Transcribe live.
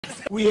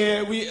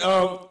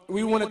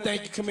We want to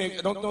thank you. Come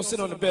here. Don't sit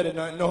on the bed at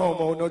night. No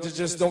homo. No,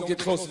 just don't get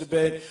close to the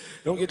bed.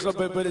 Don't get close.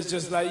 But it's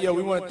just like, yo,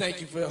 we want to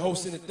thank you for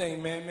hosting the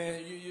thing, man.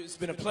 It's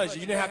been a pleasure.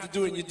 You didn't have to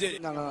do it, and you did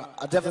it. No.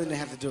 I definitely didn't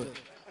have to do it.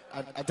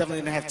 I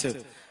definitely didn't have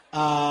to.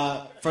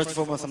 First and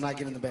foremost, I'm not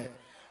getting in the bed.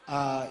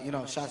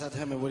 Shout out to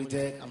him and what he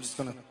did. I'm just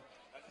gonna,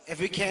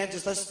 if we can,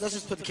 let's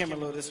just put the camera a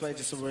little this way,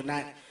 just so we're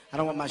not. I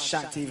don't want my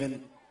shot to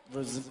even,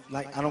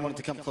 I don't want it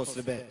to come close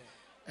to the bed,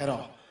 at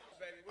all.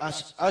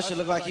 Usher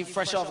look like he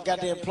fresh off a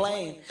goddamn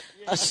plane.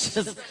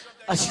 Usher.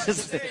 Fresh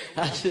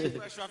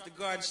off the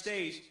garden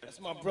stage.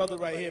 That's my brother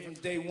right here from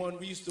day one.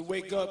 We used to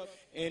wake up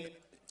and,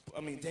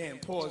 damn,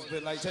 pause,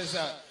 but like, check this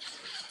out.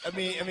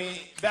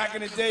 Back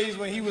in the days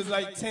when he was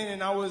like 10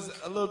 and I was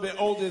a little bit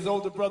older, his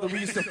older brother, we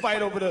used to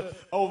fight over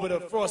the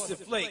Frosted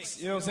Flakes.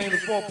 You know what I'm saying?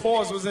 Before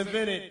pause was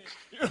invented.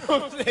 You know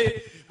what I'm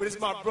saying? But it's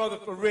my brother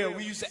for real.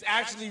 We used to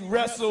actually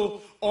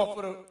wrestle off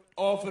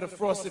of the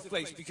Frosted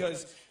Flakes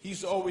because he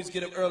used to always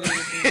get up early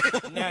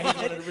with me. Now he's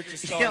one of the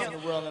richest stars in the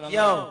world.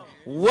 And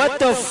what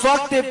the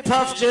fuck did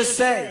Puff just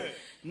say?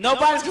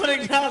 Nobody's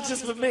gonna acknowledge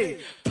this but me.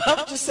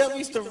 Puff just said we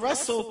used to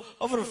wrestle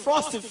over the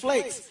Frosted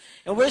Flakes.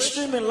 And we're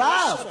streaming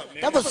live.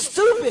 That was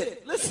stupid.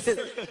 Listen,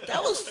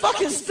 that was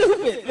fucking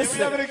stupid. Listen,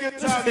 we're having a good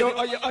time, yo.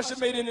 Usher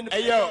made it in the...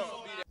 Hey, yo.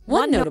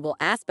 One notable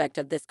aspect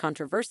of this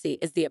controversy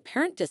is the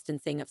apparent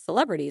distancing of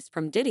celebrities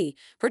from Diddy,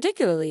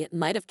 particularly in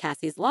light of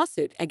Cassie's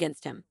lawsuit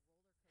against him.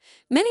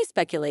 Many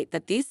speculate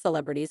that these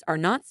celebrities are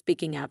not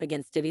speaking out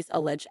against Diddy's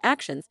alleged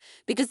actions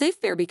because they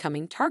fear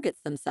becoming targets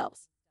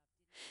themselves.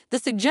 The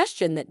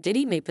suggestion that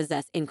Diddy may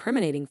possess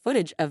incriminating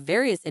footage of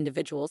various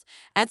individuals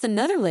adds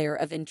another layer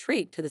of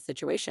intrigue to the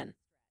situation.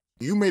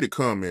 You made a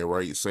comment,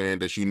 right, saying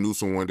that you knew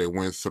someone that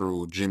went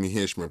through Jimmy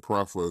Hinchman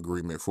proffer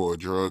agreement for a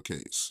drug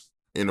case.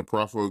 And the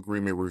proffer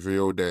agreement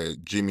revealed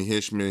that Jimmy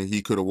Hinchman,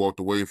 he could have walked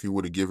away if he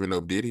would have given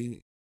up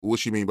Diddy.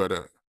 What you mean by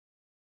that?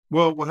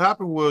 Well, what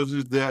happened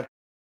is that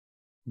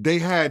they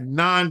had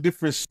 9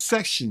 different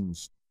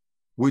sessions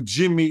with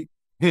Jimmy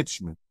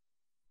Hinchman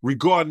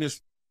regarding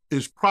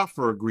his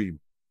proffer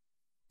agreement.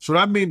 So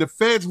that means the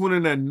feds went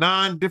in there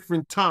 9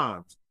 different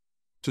times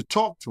to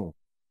talk to him.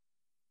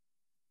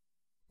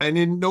 And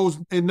in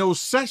those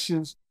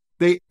sessions,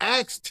 they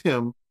asked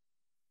him,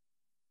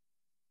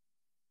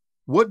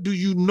 what do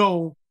you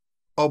know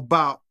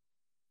about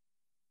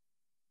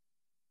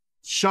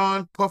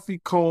Sean Puffy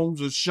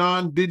Combs or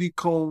Sean Diddy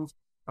Combs?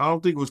 I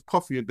don't think it was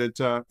Puffy at that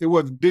time. It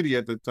wasn't Diddy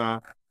at the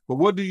time. But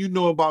what do you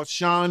know about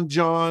Sean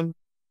John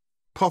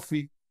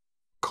Puffy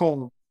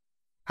Combs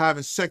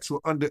having sex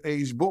with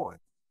underage boys?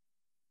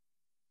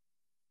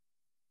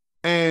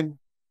 And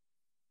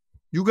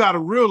you got to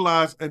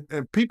realize,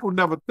 and people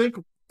never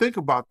think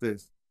about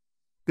this,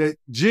 that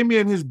Jimmy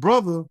and his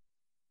brother,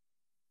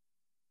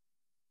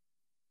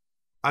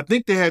 I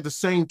think they had the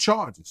same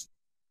charges.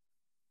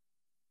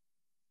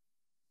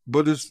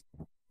 But his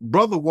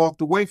brother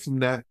walked away from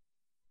that,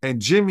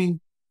 and Jimmy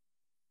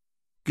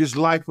gets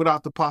life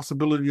without the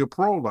possibility of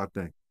parole, I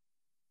think.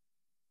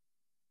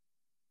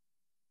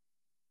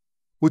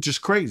 Which is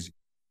crazy.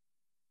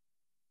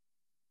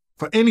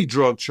 For any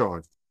drug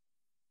charge.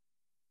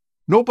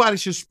 Nobody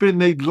should spend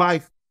their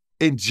life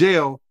in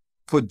jail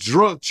for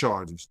drug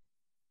charges.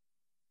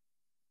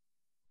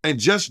 And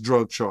just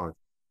drug charges.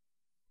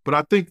 But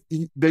I think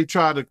they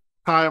try to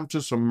tie him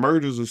to some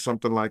murders or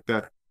something like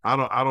that. I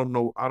don't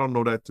know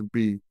that to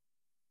be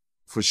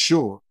for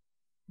sure.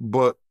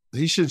 But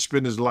he shouldn't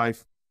spend his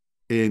life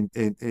in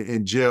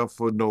jail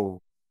for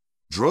no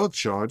drug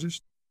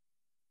charges.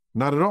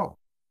 Not at all.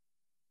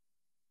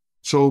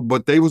 So,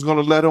 but they was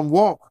gonna let him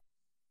walk.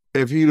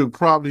 If he'd have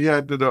probably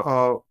had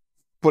to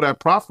for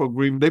that proffer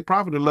agreement, they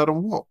probably let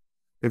him walk.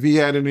 If he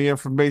had any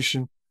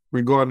information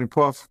regarding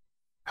Puff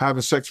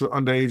having sex with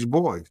underage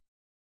boys.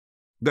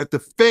 That the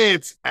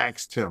feds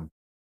asked him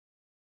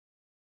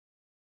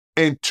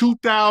in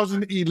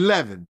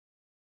 2011.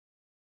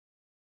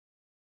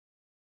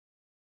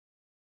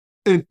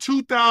 In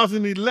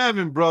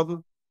 2011, brother.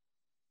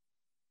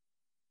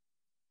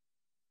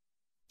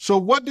 So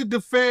what did the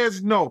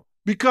feds know?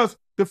 Because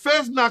the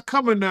feds not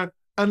coming there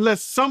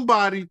unless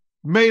somebody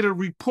made a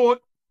report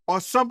or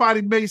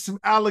somebody made some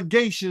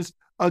allegations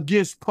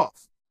against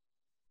Puff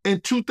in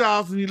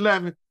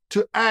 2011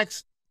 to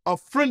ask a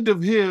friend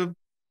of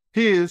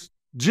his,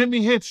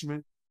 Jimmy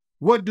Hinchman,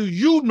 what do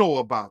you know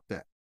about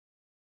that?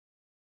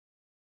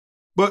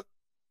 But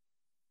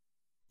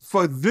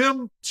for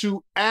them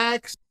to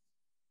ask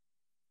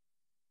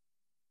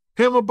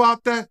him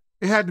about that,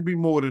 it had to be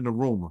more than a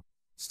rumor.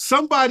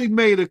 Somebody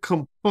made a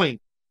complaint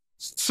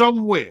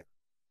somewhere.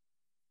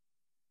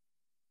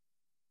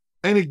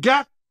 And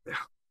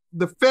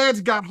the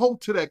feds got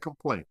hold to that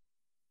complaint.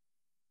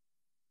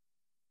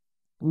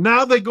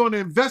 Now they're going to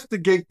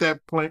investigate that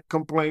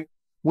complaint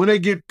when they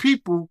get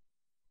people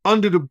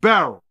under the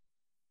barrel,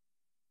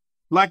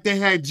 like they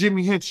had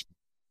Jimmy Hinchman.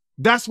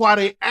 That's why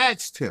they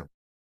asked him.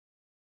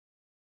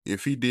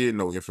 If he did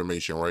know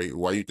information, right,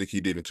 why do you think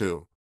he didn't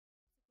tell?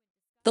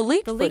 The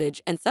leaked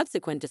footage and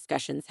subsequent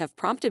discussions have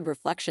prompted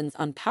reflections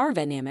on power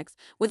dynamics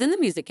within the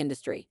music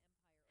industry.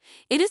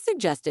 It is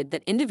suggested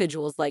that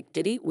individuals like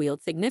Diddy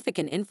wield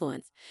significant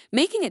influence,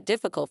 making it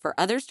difficult for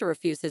others to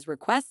refuse his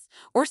requests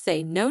or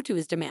say no to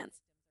his demands.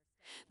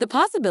 The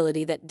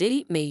possibility that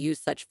Diddy may use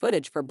such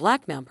footage for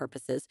blackmail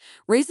purposes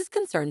raises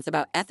concerns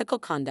about ethical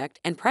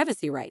conduct and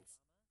privacy rights.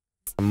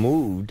 I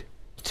moved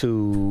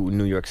to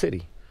New York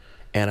City,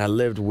 and I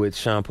lived with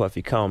Sean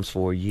Puffy Combs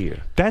for a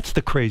year. That's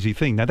the crazy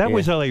thing. Now, that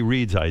was L.A.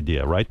 Reid's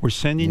idea, right? We're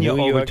sending you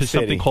over to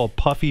something called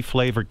Puffy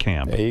Flavor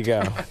Camp. There you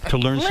go. To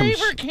learn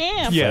Flavor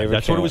Camp. Yeah, Flavor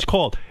that's Camp. what it was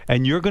called.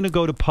 And you're going to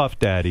go to Puff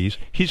Daddy's.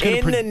 He's going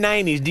In the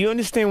 90s, do you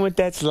understand what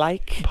that's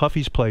like?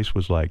 Puffy's place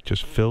was like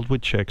just filled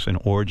with chicks and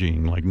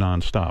orgying like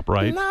nonstop,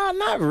 right? No,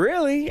 not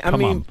really. I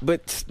mean,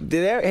 but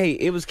hey,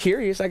 it was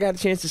curious. I got a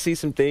chance to see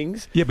some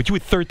things. Yeah, but you were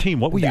 13.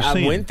 What were you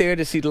seeing? I went there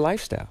to see the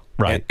lifestyle.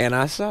 Right. And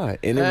I saw it.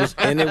 And it was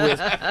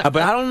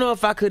but I don't know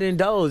if I could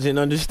indulge and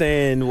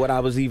understand what I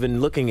was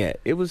even looking at.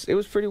 It was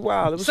pretty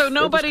wild. So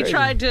nobody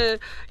tried to,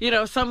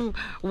 some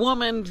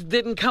woman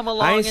didn't come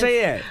along. I didn't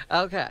say that.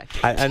 Okay.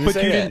 I didn't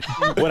say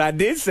that. What I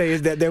did say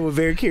is that there were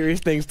very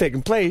curious things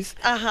taking place.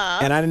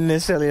 And I didn't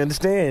necessarily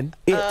understand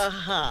it.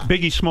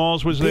 Biggie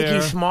Smalls was there.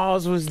 Biggie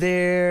Smalls was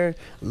there.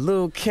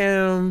 Lil'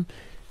 Kim,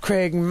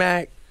 Craig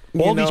Mack.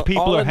 All these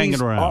people are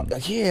hanging around.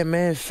 Yeah,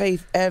 man.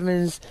 Faith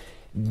Evans.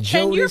 And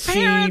your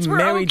parents Jodeci, were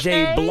Mary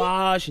okay? J.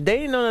 Blige. They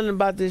didn't know nothing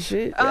about this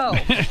shit. Oh.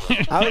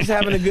 I was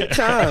having a good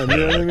time. You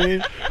know what I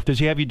mean? Does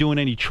he have you doing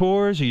any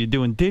chores? Are you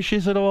doing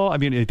dishes at all? I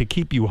mean, to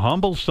keep you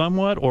humble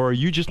somewhat? Or are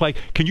you just like,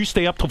 can you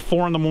stay up till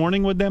 4 in the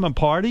morning with them and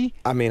party?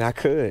 I mean, I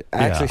could.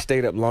 I actually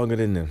stayed up longer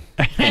than them.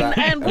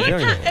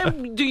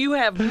 And do you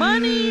have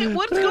money?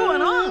 What's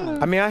going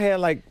on? I mean, I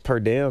had like per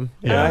diem.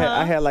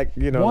 I had like,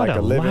 what like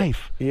a living.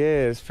 life.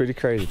 Yeah, it's pretty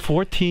crazy.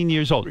 14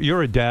 years old.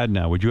 You're a dad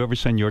now. Would you ever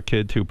send your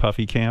kid to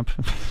Puffy Camp?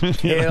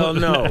 Hell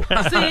no.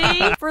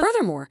 See?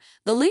 Furthermore,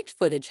 the leaked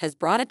footage has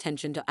brought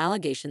attention to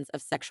allegations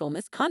of sexual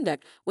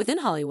misconduct within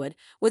Hollywood,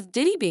 with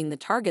Diddy being the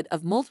target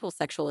of multiple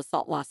sexual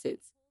assault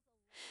lawsuits.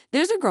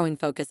 There's a growing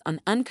focus on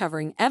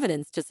uncovering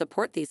evidence to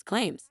support these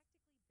claims.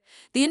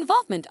 The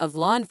involvement of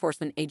law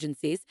enforcement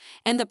agencies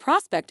and the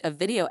prospect of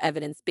video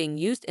evidence being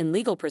used in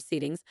legal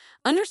proceedings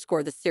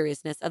underscore the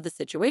seriousness of the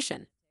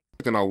situation.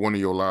 Checking out one of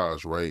your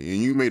lives, right?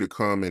 And you made a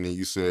comment and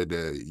you said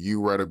that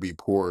you rather be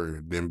poor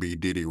than be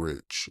Diddy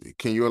rich.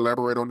 Can you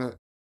elaborate on that?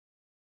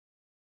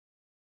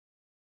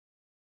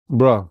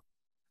 Bruh,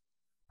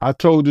 I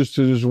told this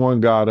to this one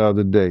guy the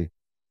other day.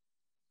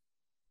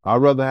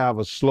 I'd rather have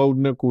a slow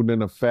nickel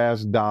than a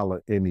fast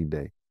dollar any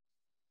day.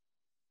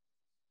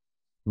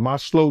 My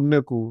slow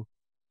nickel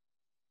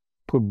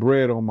put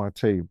bread on my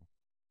table.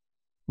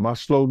 My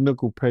slow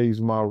nickel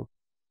pays my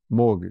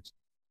mortgage.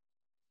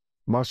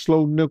 My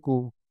slow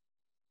nickel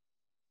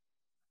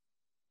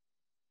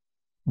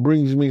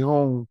brings me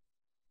home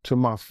to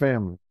my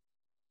family.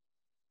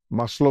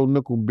 My slow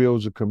nickel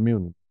builds a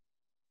community.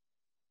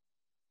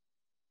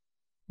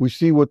 We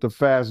see what the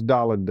fast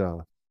dollar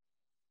does.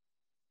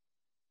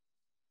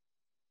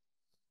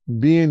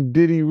 Being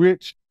Diddy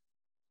rich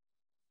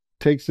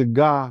takes a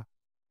guy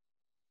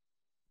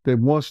that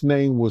once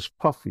name was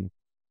Puffy,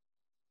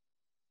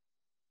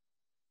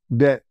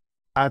 that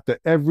after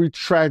every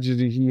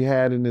tragedy he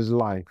had in his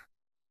life,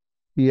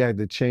 he had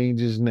to change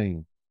his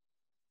name.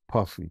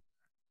 Puffy,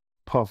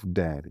 Puff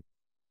Daddy,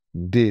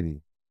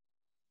 Diddy,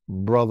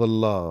 Brother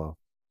Love,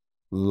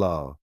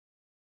 Love.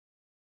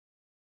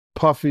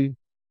 Puffy,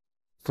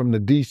 from the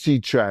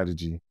DC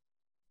tragedy,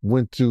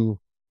 went to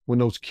when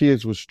those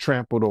kids was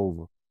trampled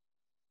over.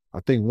 I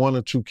think 1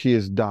 or 2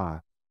 kids died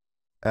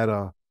at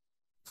a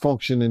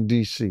function in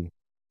DC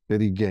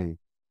that he gave.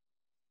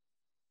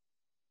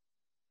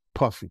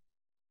 Puffy.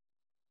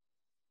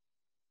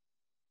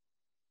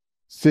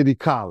 City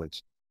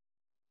College.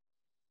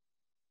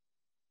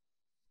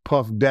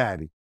 Puff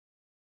Daddy.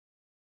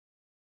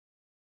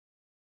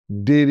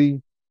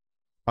 Diddy,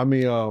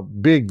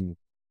 Biggie.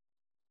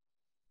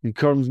 He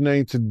comes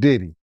named to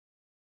Diddy.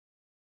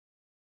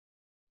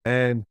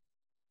 And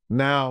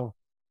now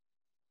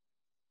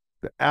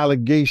the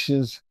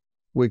allegations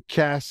with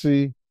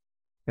Cassie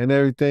and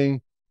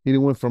everything, he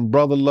went from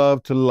brother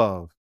love to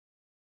love.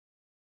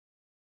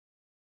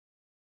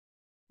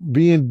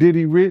 Being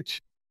Diddy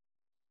rich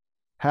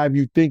have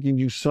you thinking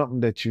you something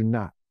that you're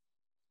not.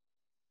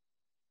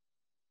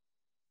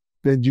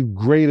 That you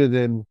greater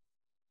than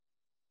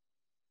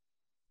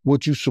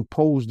what you're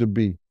supposed to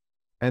be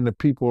and the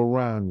people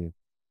around you.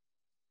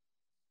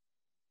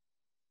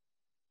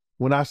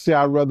 When I say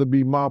I'd rather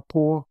be my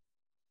poor,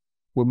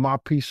 with my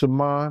peace of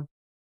mind,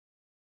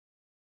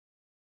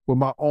 with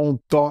my own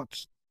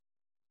thoughts,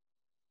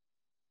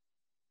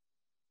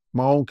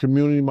 my own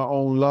community, my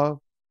own love,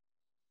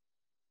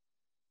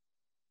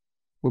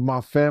 with my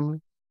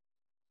family,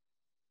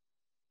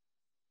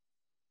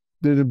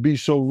 than to be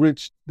so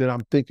rich that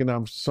I'm thinking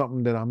I'm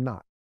something that I'm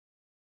not.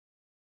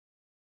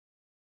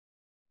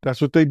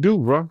 That's what they do,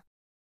 bro.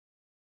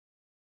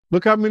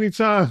 Look how many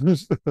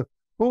times,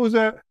 what was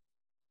that?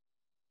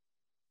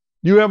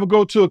 You ever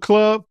go to a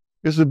club,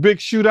 it's a big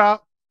shootout,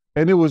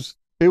 and it was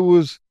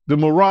the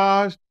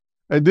Mirage,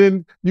 and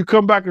then you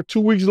come back 2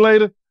 weeks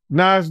later,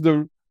 Now it's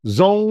the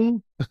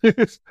Zone.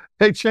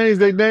 They changed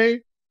their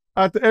name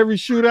after every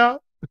shootout.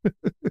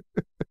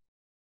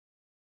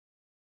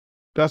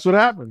 That's what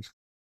happens.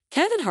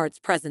 Kevin Hart's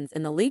presence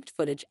in the leaked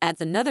footage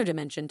adds another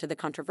dimension to the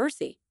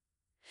controversy.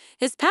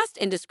 His past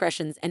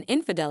indiscretions and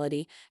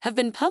infidelity have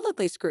been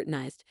publicly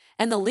scrutinized,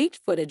 and the leaked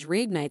footage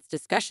reignites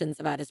discussions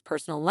about his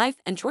personal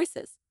life and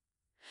choices.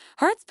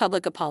 Hart's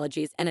public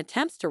apologies and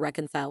attempts to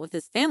reconcile with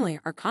his family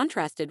are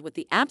contrasted with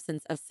the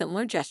absence of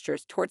similar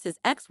gestures towards his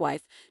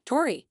ex-wife,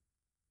 Tori.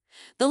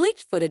 The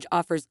leaked footage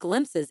offers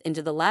glimpses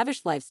into the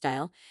lavish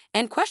lifestyle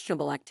and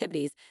questionable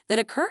activities that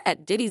occur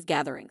at Diddy's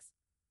gatherings.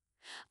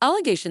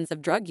 Allegations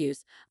of drug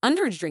use,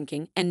 underage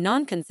drinking, and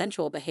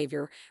non-consensual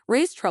behavior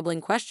raise troubling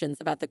questions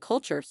about the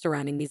culture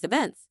surrounding these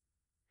events.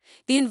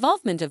 The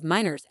involvement of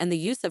minors and the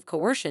use of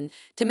coercion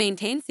to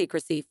maintain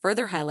secrecy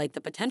further highlight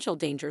the potential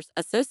dangers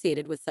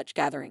associated with such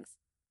gatherings.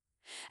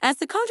 As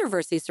the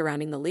controversy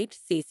surrounding the leaked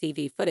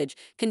CCTV footage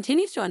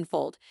continues to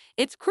unfold,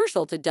 it's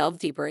crucial to delve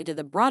deeper into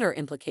the broader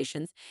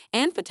implications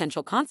and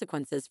potential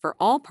consequences for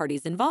all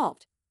parties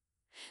involved.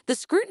 The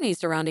scrutiny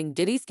surrounding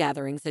Diddy's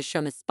gatherings has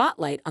shown a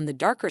spotlight on the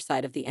darker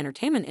side of the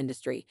entertainment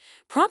industry,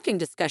 prompting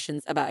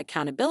discussions about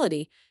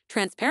accountability,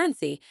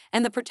 transparency,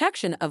 and the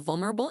protection of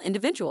vulnerable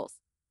individuals.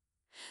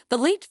 The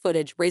leaked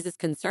footage raises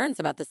concerns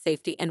about the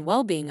safety and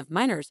well-being of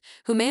minors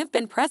who may have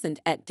been present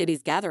at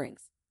Diddy's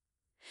gatherings.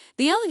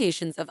 The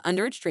allegations of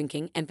underage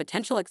drinking and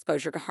potential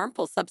exposure to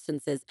harmful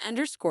substances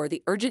underscore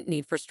the urgent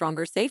need for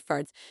stronger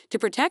safeguards to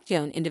protect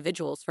young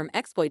individuals from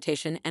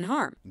exploitation and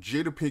harm.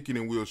 Jada Pinkett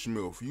and Will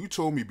Smith, you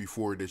told me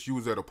before that you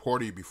was at a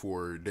party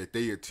before that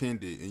they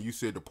attended, and you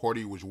said the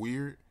party was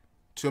weird.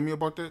 Tell me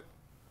about that.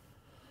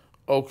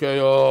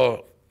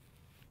 Okay,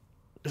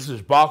 this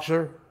is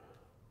boxer.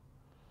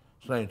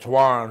 His name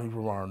Twan. He's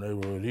from our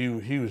neighborhood.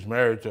 He was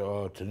married to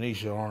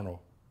Tanisha Arnold.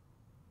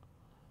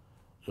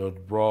 The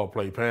broad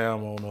played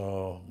Pam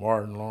on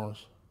Martin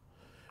Lawrence.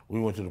 We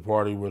went to the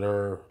party with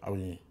her. I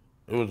mean,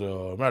 it was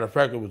a matter of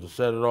fact, it was a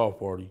set it off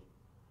party.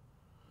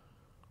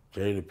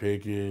 Jada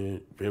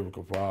Pinkett,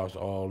 Vivica Fox,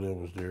 all of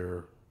them was there. You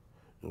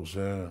know what I'm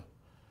saying?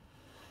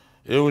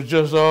 It was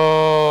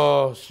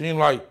just seemed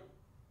like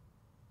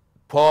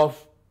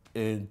Puff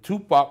and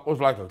Tupac was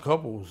like a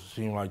couple,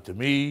 seemed like to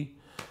me.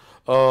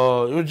 It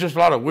was just a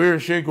lot of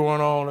weird shit going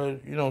on,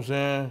 you know what I'm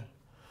saying?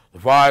 The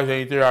vibes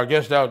ain't there. I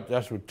guess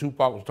that's what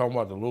Tupac was talking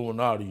about, the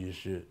Illuminati and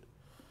shit.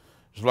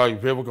 It's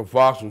like Vivica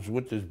Fox was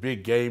with this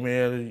big gay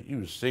man. He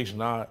was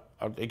 6'9".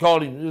 They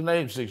called him, his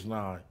name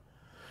 6'9".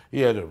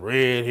 He had the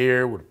red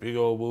hair with a big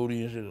old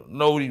booty and shit.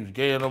 No, he was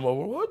gay and I'm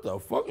over. What the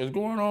fuck is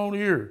going on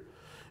here?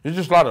 It's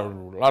just a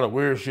lot of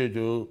weird shit, dude.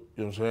 You know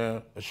what I'm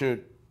saying? That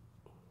shit,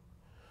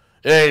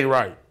 it ain't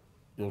right.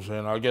 You know what I'm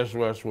saying? I guess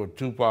that's what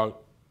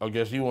Tupac, I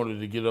guess he wanted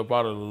to get up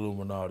out of the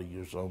Illuminati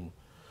or something.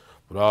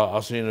 But I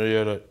seen her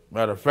there. That,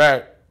 matter of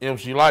fact,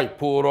 MC Lyte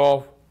pulled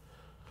off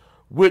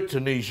with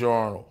Tanisha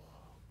Arnold.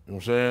 You know what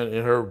I'm saying?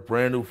 In her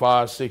brand new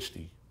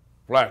 560,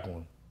 black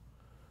one.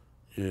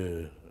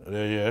 Yeah,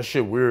 that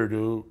shit weird,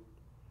 dude.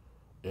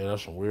 Yeah,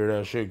 that's some weird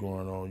ass shit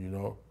going on, you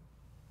know?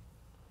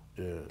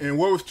 Yeah. And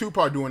what was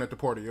Tupac doing at the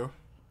party, yo?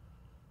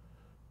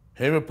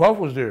 Him and Puff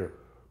was there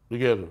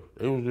together.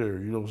 They was there,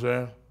 you know what I'm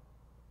saying?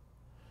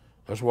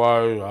 That's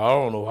why I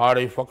don't know how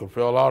they fucking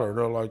fell out or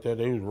nothing like that.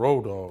 They was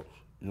road dogs,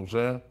 you know what I'm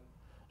saying?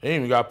 They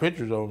even got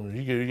pictures of him.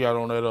 He got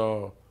on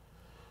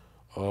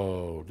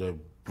that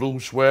blue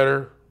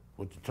sweater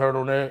with the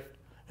turtleneck.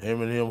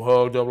 Him and him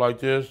hugged up like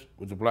this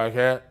with the black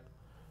hat.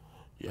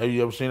 Have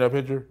you ever seen that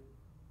picture?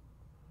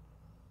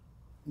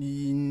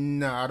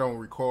 Nah, I don't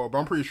recall, but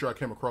I'm pretty sure I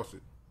came across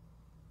it.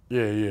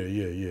 Yeah.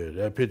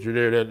 That picture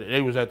there,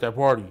 they was at that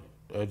party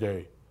that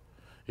day.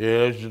 Yeah,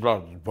 it's just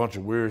like a bunch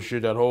of weird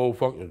shit. That whole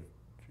fucking,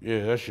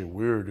 yeah, that shit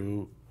weird,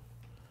 dude.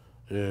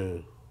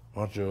 Yeah,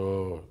 bunch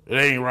of, it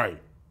ain't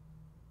right.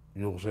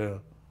 You know what I'm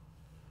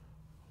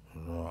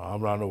saying?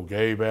 I'm not no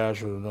gay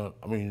basher or nothing.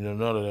 I mean,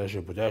 none of that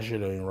shit, but that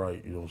shit ain't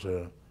right. You know what I'm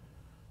saying?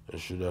 That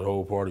shit, that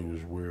whole party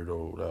was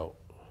weirdoed out.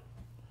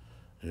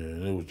 Yeah,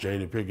 and it was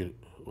Jada Pinkett.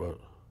 What?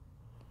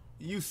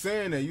 You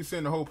saying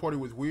the whole party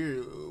was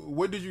weird.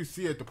 What did you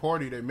see at the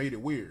party that made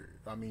it weird?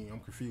 I mean, I'm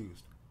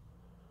confused.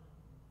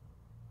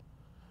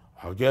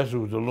 I guess it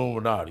was the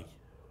Illuminati.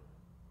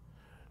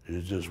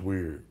 It's just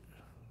weird.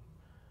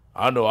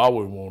 I know I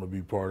wouldn't want to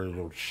be part of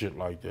no shit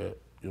like that.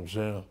 You know what I'm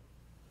saying?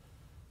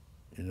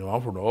 You know,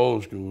 I'm from the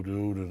old school,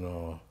 dude,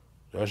 and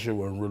that shit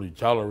wasn't really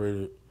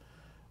tolerated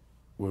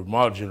with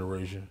my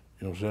generation.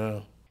 You know what I'm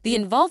saying? The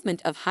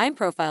involvement of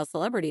high-profile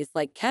celebrities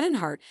like Kevin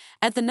Hart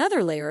adds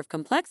another layer of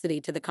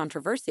complexity to the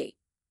controversy.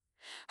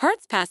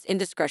 Hart's past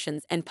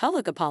indiscretions and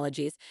public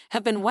apologies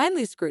have been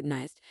widely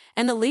scrutinized,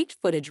 and the leaked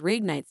footage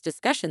reignites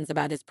discussions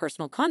about his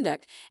personal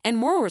conduct and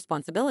moral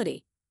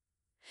responsibility.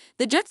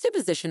 The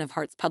juxtaposition of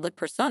Hart's public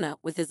persona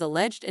with his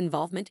alleged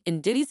involvement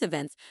in Diddy's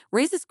events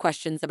raises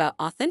questions about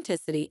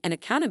authenticity and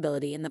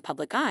accountability in the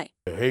public eye.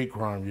 Hate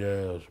crime,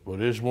 yes, but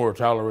it's more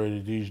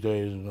tolerated these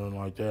days and nothing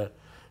like that.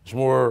 It's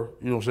more,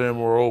 you know what I'm saying,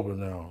 more open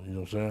now, you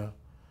know what I'm saying?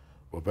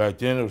 But back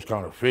then it was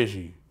kind of fishy,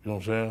 you know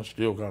what I'm saying?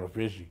 Still kind of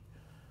fishy.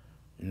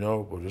 you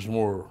know, but it's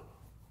more,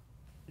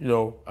 you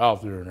know,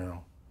 out there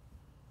now.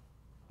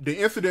 The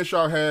incident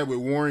y'all had with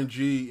Warren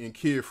G and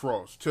Kid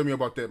Frost. Tell me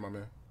about that, my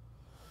man.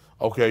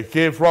 Okay,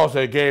 Kid Frost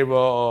had gave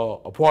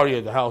a party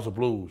at the House of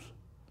Blues.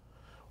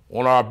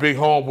 One of our big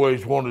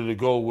homeboys wanted to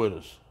go with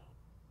us.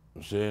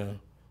 You know what I'm saying?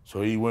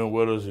 So he went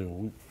with us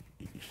and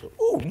he said,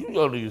 "Ooh, you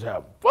young niggas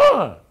have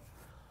fun."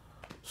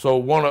 So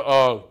one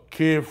of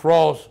Kid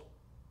Frost's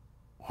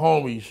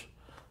homies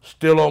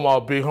still on my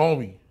big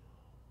homie.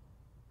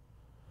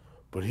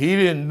 But he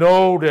didn't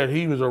know that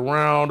he was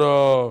around,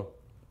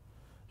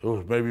 it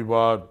was maybe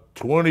about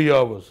 20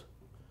 of us.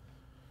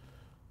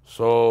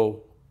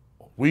 So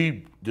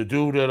the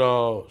dude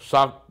that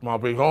socked my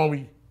big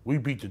homie, we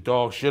beat the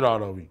dog shit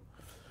out of him.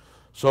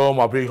 So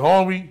my big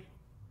homie,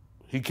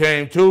 he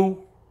came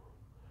to.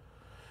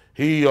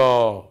 He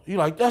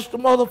like, "That's the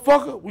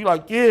motherfucker?" We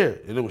like, "Yeah."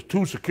 And there was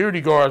 2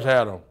 security guards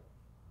had him.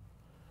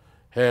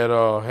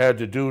 Had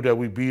the dude that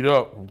we beat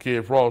up from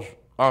Kid Frost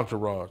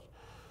entourage.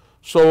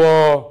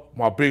 So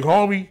my big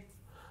homie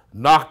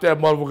knocked that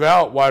motherfucker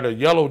out while the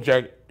yellow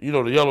jacket, you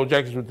know, the yellow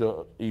jackets with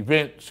the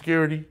event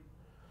security,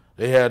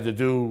 they had the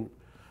dude.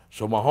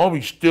 So my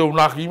homie still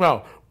knocking him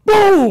out.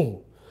 Boom!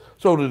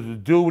 So the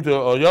dude with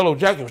the yellow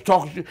jacket was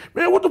talking shit.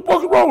 "Man, what the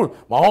fuck is wrong with him?"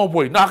 My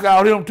homeboy knocked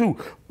out him too.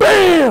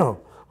 Bam!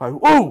 Like,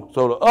 woo!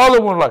 So the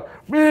other one like,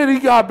 "Man, he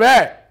got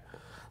back."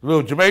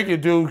 Little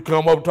Jamaican dude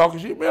come up talking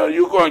shit. "Man,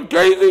 you going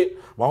crazy?"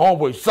 My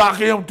homeboy socked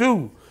him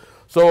too.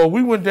 So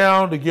we went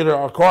down to get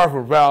our car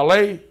for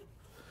valet.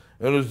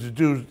 And it was the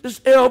dude, "It's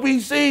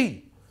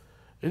LBC."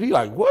 And he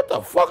like, "What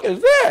the fuck is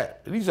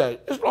that?" And he said,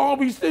 "It's Long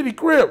Beach City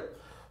Crip."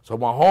 So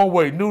my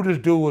homeboy knew this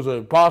dude was an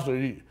imposter.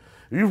 If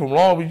you from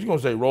Long Beach, you're going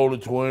to say Rolling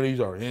 20s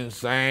or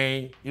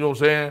Insane. You know what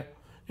I'm saying? You know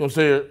what I'm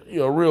saying?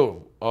 You're a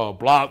real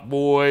block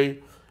boy. You know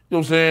what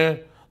I'm saying?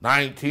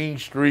 19th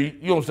Street.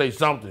 You don't say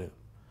something.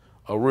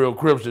 A real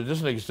Crip said,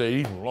 "This nigga say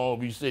he from Long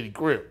Beach City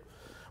Crip."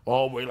 My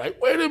homeboy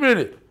like, "Wait a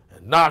minute."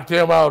 And knocked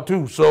him out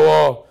too.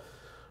 So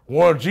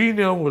Warren G and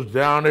them was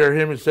down there,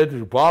 him and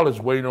Cedric Wallace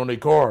waiting on their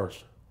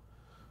cars.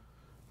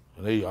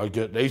 And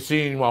they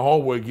seen my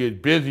homeboy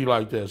get busy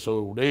like that,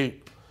 so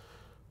they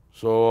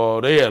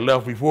had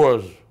left before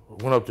us,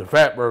 went up to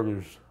Fat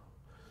Burgers.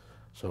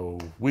 So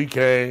we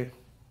came,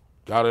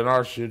 got in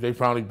our shit. They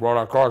finally brought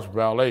our cars from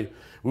valet.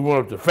 We went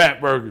up to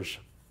Fat Burgers.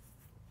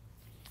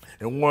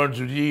 And Warren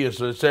G and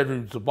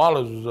Cedric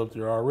Wallace was up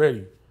there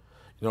already, you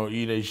know,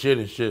 eating their shit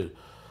and shit.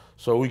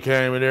 So we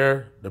came in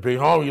there. The big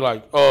homie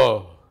like,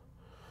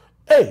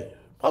 "Hey,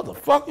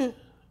 motherfucker."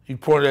 He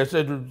pointed at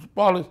Cedric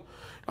Wallace,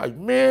 like,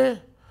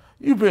 "Man,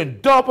 you been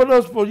dumping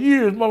us for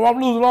years, mother.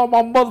 I'm losing all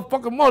my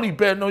motherfucking money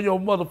betting on your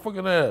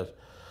motherfucking ass."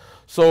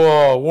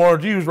 So Warren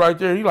G was right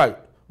there. He like,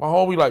 my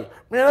homie like,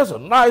 "Man, that's a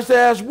nice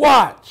ass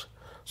watch."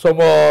 So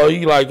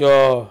he like,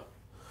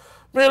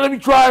 "Man, let me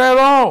try that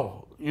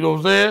on." You know what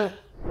I'm saying?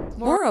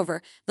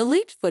 Moreover, the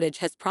leaked footage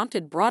has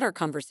prompted broader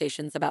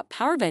conversations about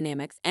power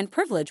dynamics and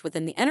privilege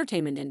within the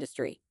entertainment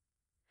industry.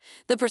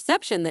 The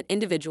perception that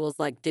individuals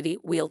like Diddy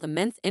wield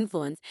immense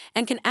influence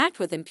and can act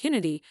with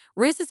impunity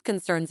raises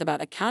concerns about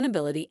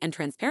accountability and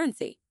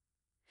transparency.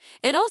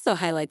 It also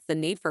highlights the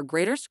need for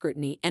greater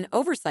scrutiny and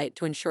oversight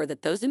to ensure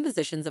that those in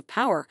positions of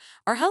power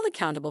are held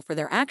accountable for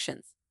their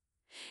actions.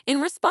 In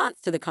response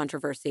to the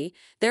controversy,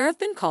 there have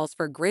been calls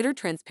for greater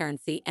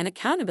transparency and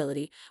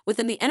accountability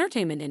within the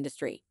entertainment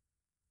industry.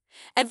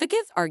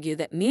 Advocates argue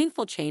that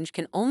meaningful change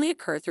can only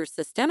occur through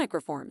systemic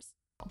reforms.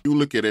 You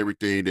look at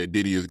everything that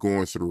Diddy is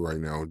going through right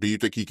now. Do you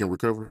think he can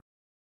recover?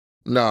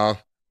 No,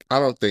 I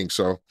don't think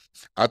so.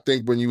 I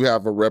think when you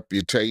have a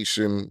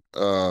reputation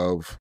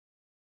of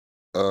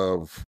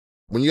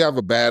when you have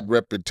a bad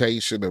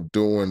reputation of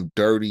doing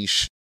dirty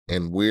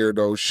and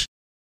weirdo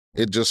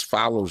it just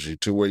follows you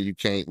to where you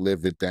can't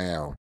live it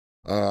down.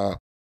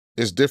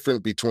 It's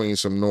different between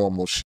some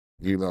normal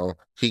you know,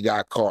 he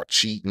got caught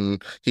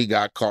cheating. He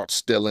got caught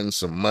stealing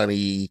some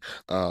money.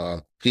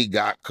 He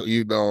got,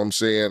 you know what I'm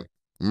saying?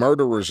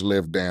 Murderers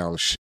live down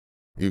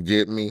You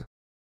get me?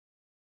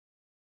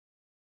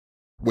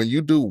 When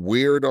you do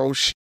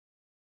weirdo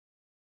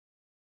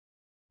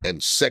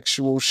and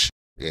sexual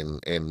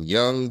and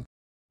young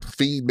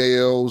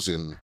females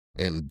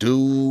and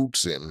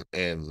dudes and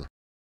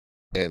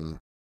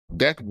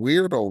that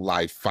weirdo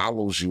life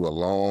follows you a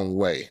long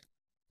way.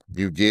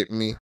 You get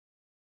me?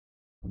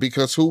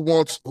 Because who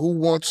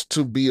wants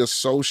to be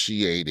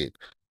associated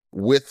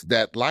with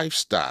that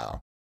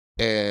lifestyle?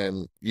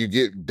 And you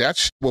get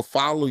that will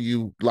follow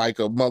you like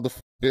a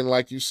motherfucking,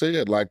 like you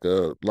said, like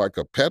a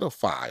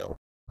pedophile,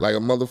 like a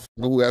motherfucker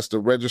who has to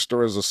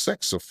register as a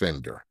sex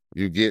offender.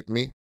 You get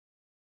me?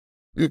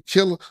 You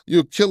kill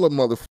a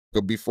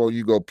motherfucker before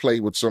you go play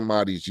with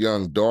somebody's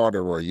young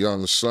daughter or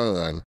young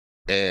son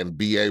and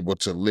be able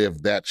to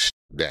live that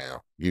down.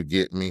 You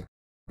get me?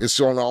 It's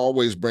going to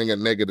always bring a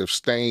negative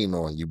stain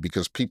on you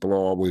because people are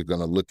always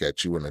going to look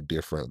at you in a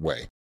different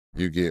way.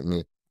 You get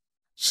me?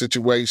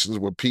 Situations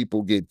where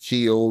people get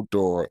killed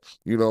or,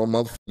 you know,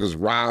 motherfuckers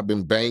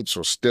robbing banks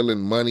or stealing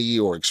money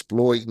or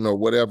exploiting or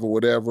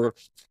whatever.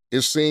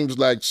 it seems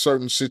like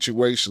certain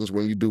situations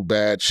when you do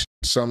bad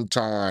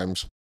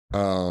sometimes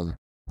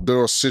there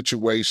are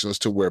situations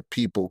to where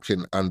people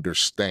can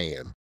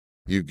understand.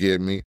 You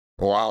get me?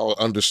 Or I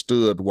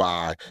understood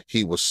why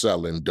he was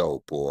selling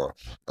dope, or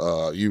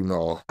I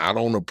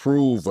don't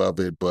approve of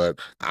it, but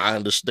I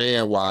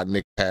understand why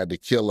Nick had to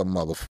kill a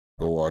motherfucker,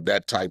 or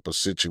that type of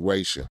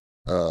situation.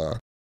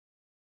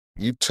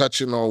 You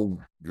touching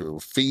on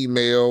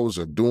females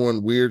or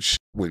doing weird shit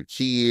with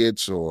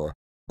kids, or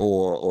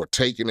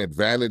taking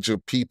advantage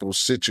of people's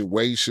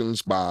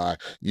situations by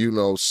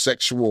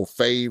sexual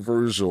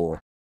favors or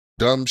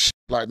dumb shit,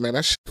 like, man,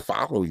 that shit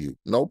follow you.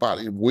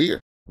 Nobody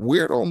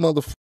weirdo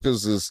motherfuckers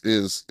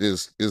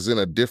is in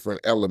a different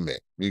element.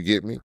 You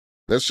get me?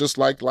 That's just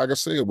like I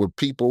said, with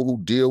people who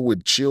deal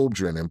with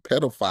children and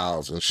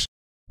pedophiles and shit.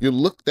 You're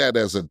looked at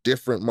as a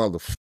different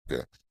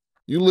motherfucker.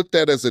 You looked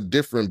at as a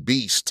different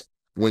beast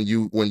when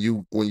you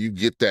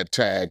get that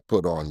tag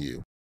put on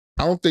you.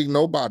 I don't think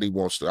nobody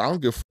wants to. I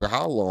don't give a fuck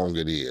how long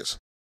it is.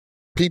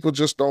 People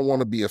just don't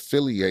want to be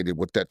affiliated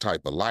with that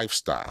type of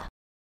lifestyle.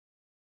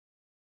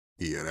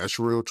 Yeah, that's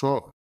real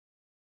talk.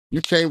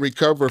 You can't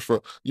recover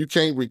from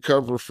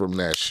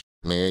that shit,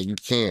 man. You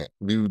can't.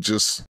 You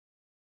just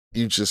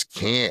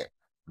can't.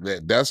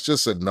 That's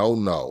just a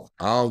no-no.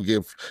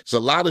 It's a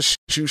lot of shit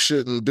you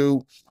shouldn't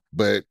do,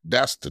 but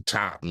that's the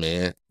top,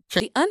 man.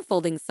 The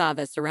unfolding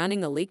saga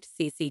surrounding the leaked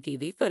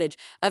CCTV footage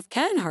of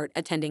Kevin Hart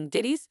attending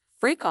Diddy's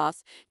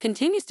freak-offs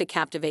continues to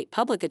captivate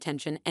public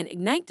attention and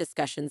ignite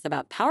discussions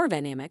about power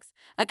dynamics,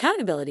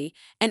 accountability,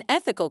 and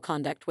ethical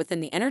conduct within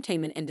the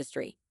entertainment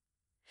industry.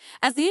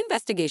 As the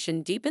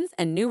investigation deepens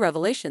and new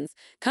revelations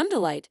come to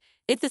light,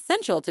 it's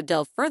essential to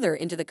delve further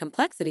into the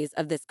complexities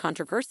of this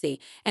controversy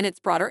and its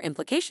broader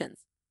implications.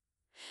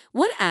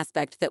 One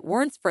aspect that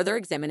warrants further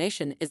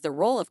examination is the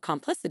role of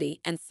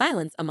complicity and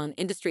silence among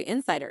industry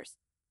insiders.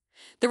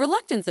 The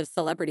reluctance of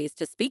celebrities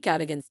to speak out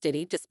against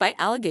Diddy despite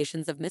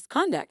allegations of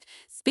misconduct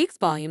speaks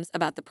volumes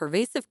about the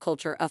pervasive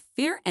culture of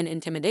fear and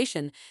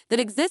intimidation that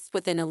exists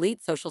within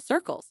elite social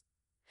circles.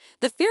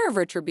 The fear of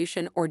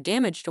retribution or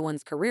damage to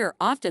one's career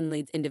often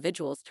leads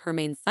individuals to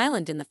remain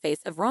silent in the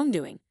face of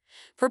wrongdoing,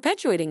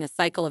 perpetuating a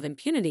cycle of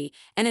impunity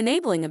and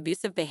enabling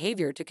abusive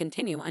behavior to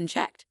continue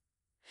unchecked.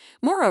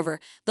 Moreover,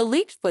 the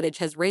leaked footage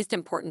has raised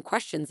important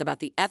questions about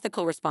the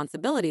ethical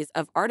responsibilities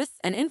of artists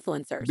and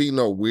influencers. Be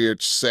no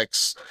weird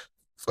sex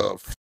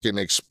fucking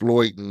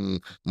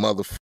exploiting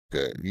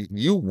motherfucker.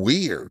 You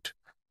weird.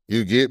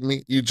 You get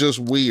me? You just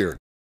weird.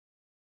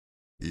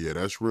 Yeah,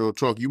 that's real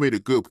talk. You made a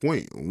good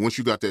point. Once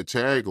you got that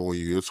tag on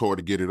you, it's hard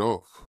to get it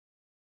off.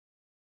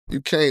 You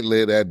can't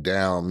lay that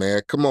down,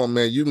 man. Come on,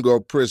 man. You can go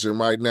to prison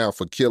right now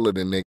for killing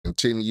a nigga, and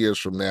 10 years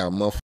from now,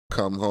 motherfucker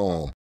come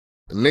home.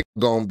 The nigga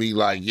gonna be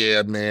like,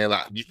 yeah, man,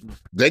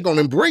 they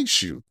gonna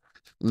embrace you.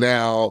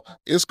 Now,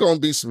 it's gonna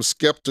be some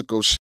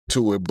skeptical shit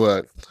to it,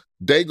 but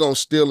they gonna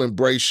still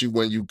embrace you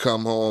when you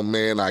come home,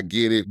 man. I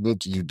get it.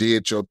 You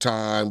did your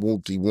time,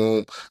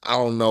 whoop-de-whoop. I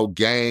don't know,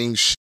 gang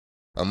shit.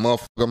 A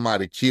motherfucker might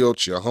have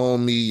killed your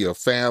homie, your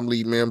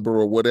family member,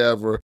 or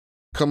whatever.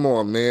 Come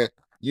on, man.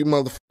 You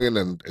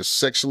motherfucking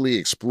sexually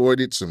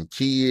exploited some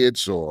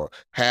kids, or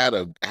had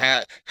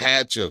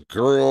your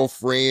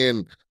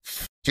girlfriend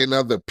fucking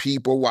other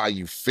people while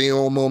you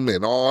film them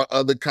and all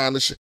other kind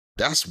of shit.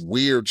 That's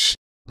weird shit.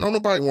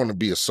 Nobody want to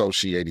be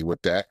associated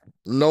with that.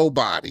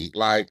 Nobody.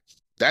 Like,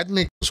 that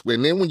nigga,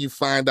 and then when you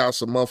find out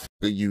some motherfucker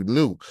you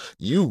knew,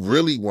 you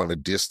really want to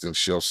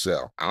distance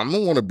yourself. I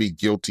don't want to be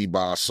guilty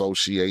by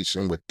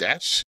association with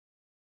that shit.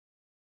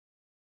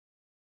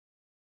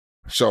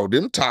 So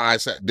them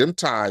ties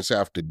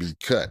have to be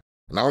cut.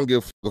 And I don't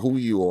give a fuck who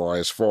you are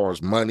as far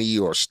as money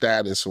or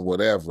status or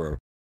whatever.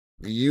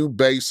 You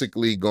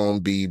basically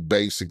gonna be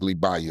basically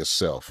by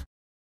yourself.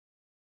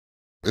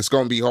 It's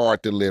gonna be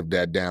hard to live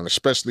that down,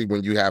 especially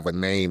when you have a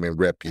name and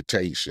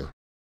reputation.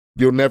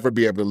 You'll never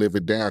be able to live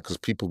it down because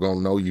people gonna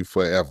know you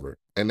forever,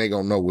 and they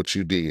gonna know what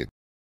you did.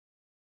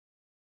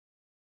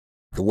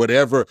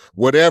 Whatever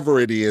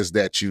it is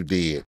that you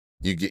did,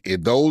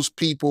 those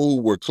people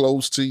who were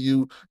close to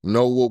you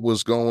know what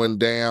was going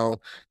down,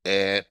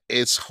 and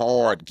it's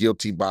hard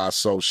guilty by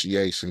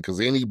association, because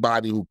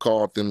anybody who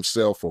called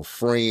themselves a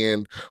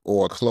friend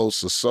or a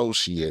close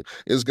associate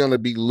is gonna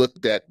be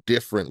looked at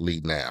differently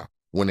now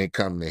when it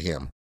come to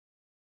him.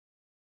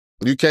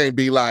 You can't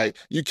be like,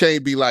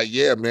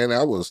 yeah, man,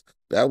 that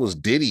was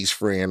Diddy's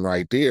friend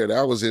right there.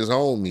 That was his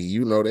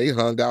homie. They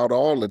hung out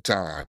all the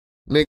time.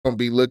 Nick gonna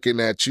be looking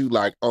at you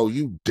like, oh,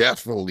 you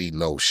definitely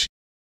know shit.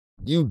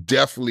 You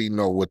definitely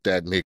know what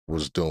that Nick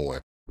was doing.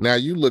 Now,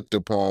 you looked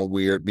upon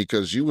weird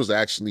because you was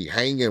actually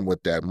hanging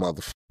with that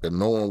motherfucker,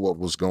 knowing what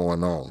was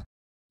going on.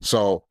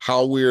 So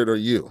how weird are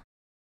you?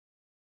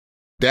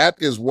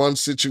 That is one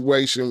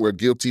situation where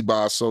guilty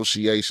by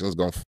association is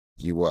gonna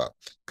you up,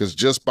 because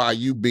just by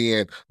you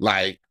being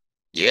like,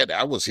 yeah,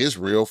 that was his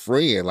real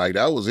friend, like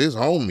that was his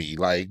homie,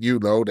 like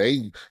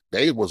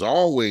they was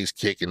always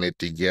kicking it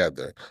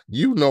together,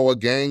 a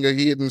gang of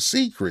hidden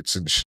secrets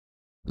and shit.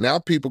 Now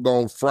people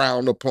gonna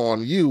frown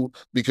upon you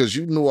because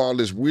you knew all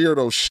this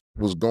weirdo shit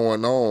was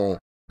going on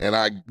And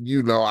I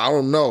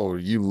don't know.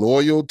 You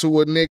loyal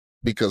to a nigga?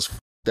 Because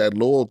that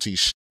loyalty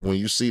shit, when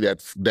you see that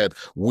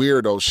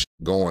weirdo shit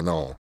going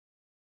on.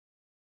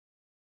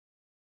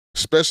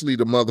 Especially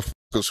the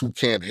motherfuckers who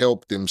can't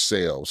help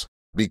themselves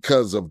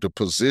because of the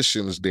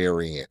positions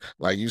they're in.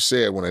 Like you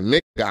said, when a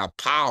nigga got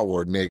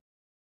power, nigga,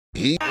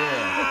 he... What's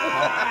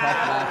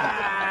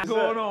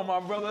going on, my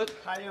brother?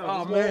 How you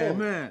Oh,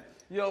 man.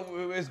 Yo,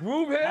 is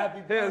Groove here?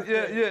 Happy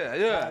birthday.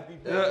 Yeah. Happy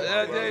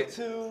birthday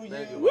to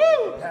you.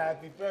 Woo!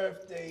 Happy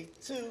birthday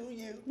to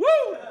you.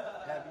 Woo!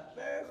 Happy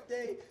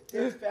birthday.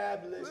 It's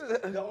fabulous.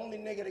 The only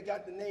nigga that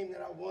got the name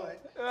that I want.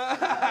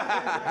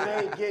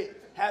 It ain't get.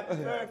 Happy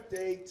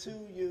birthday to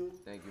you.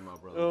 Thank you, my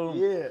brother.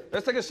 Yeah.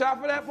 Let's take a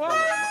shot for that, boy.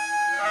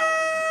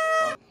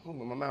 Hold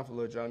on, my mouth a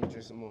little dry. Let me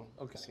drink some more.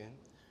 Okay.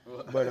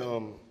 But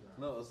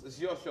No, it's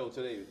your show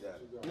today,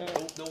 Daddy. No.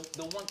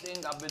 The one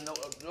thing I've been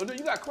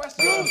you got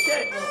questions?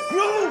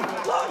 Groove!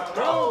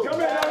 Come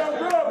here,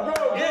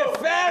 Groove! Yeah,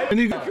 Fab.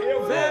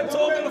 Fab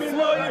talking to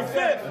Floyd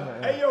Fifth.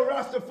 Hey, yo,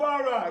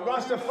 Rastafari.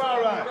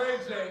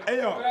 Hey,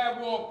 yo.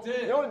 Fab walked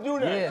in. Don't do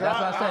that. Yeah, that's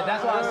what I said.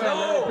 That's why I said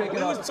let me pick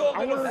it up. was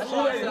talking to That's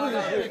why I said I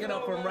gotta pick it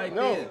up from right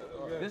there.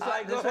 This why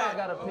I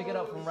gotta pick it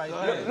up from right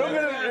there. Look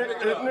at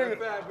this nigga.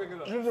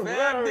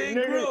 Fab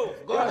did Groove.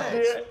 Go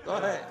ahead.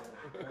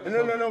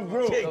 No,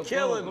 Groove.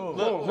 Killing him.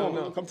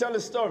 Look. Come tell the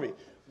story.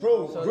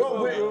 Groove,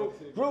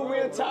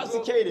 we're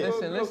intoxicated.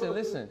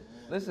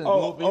 Listen.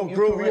 Oh,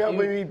 Groove, you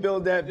helping me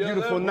build that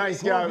beautiful,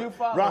 nice guy,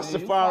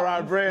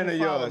 Rastafari brand of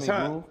yours,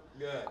 huh?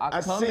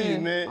 I come see you,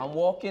 in, man. I'm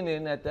walking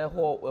in at that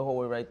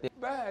hallway right there.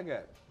 Bag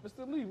at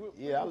Mr. Lee.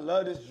 Yeah, I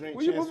love this drink.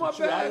 Where you put my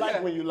bag I like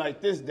at? when you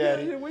like this,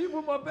 Daddy. Yeah, where you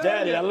put my bag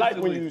Daddy, at, I like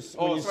Mr. when Lee? you It's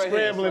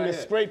scrambling and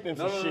here. scraping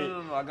for shit.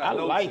 No, I got I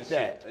notes like and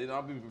that. shit.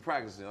 I'll be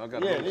practicing. I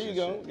got Yeah, notes there you and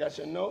go. shit. Got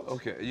your notes?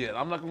 Okay, yeah,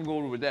 I'm not gonna go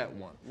over with that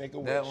one. Make a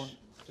wish. That one.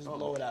 Just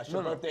blow it out. It's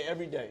your birthday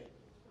every day.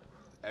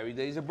 Every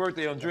day's your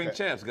birthday on Drink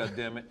Champs,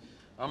 goddammit.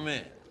 I'm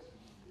in.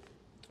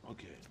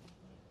 Okay.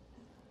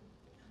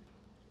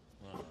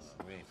 No,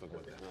 we ain't fucking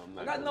with that.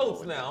 I got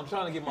notes now. I'm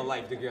trying to get my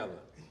life together.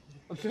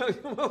 I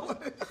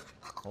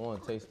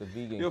want to taste the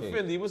vegan Yo, cake.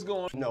 Fendi, what's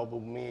going on? No,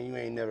 but me and you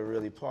ain't never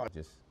really partied.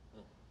 Just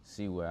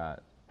see where I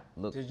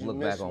look Did you back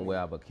miss on me? where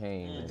I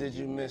became. Did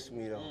you miss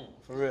me though?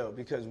 For real,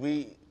 because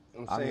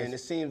it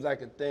seems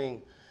like a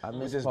thing I with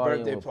miss this partying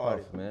birthday with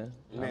party. Puff, man.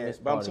 I Man, miss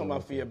but I'm partying talking about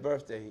with for your him.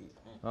 birthday.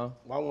 Huh?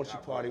 Why won't you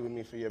party with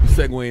me for your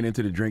birthday? Segueing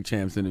into the Drink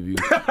Champs interview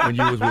when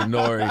you was with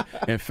Nori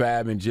and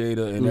Fab and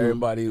Jada and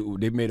everybody,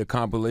 they made a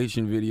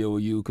compilation video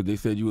of you because they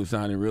said you were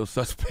sounding real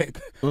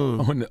suspect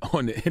on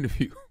the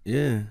interview.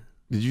 Yeah.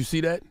 Did you see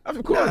that?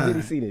 Of course, did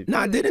he see it? No,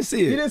 I didn't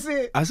see it. You didn't see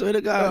it? I swear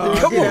to God.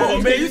 Come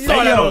on, man. You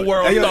saw that on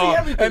World Star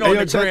and on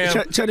the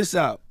gram. Check this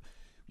out.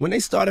 When they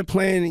started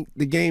playing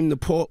the game, the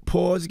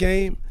pause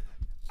game,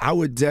 I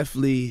would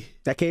definitely.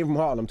 That came from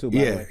Harlem too. By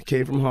the way. Yeah,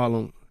 came from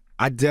Harlem.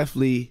 I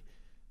definitely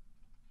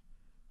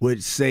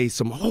would say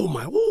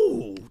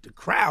the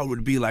crowd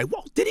would be like,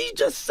 whoa, did he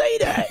just say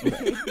that?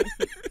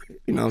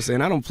 You know what I'm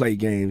saying? I don't play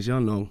games, y'all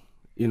know.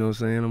 You know what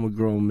I'm saying? I'm a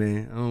grown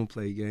man. I don't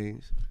play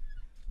games.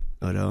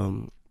 But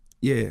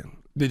yeah.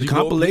 Did you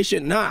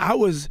compilation? Nah, I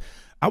was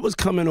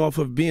coming off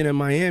of being in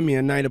Miami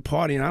a night of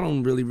partying. I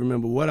don't really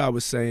remember what I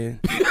was saying.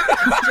 You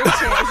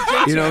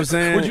know what I'm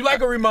saying? Would you like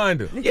a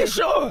reminder? Yeah,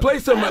 sure. Play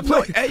some.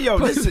 Hey, yo,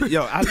 listen,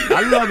 yo, I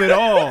love it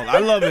all. I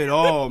love it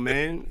all,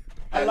 man.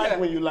 I like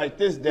when you like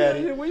this,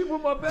 Daddy. Yeah, where you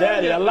put my bag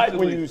Daddy, at, I like Mr.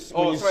 when Lee? you It's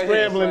right here,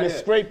 scrambling it's and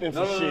right scraping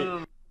here. for shit.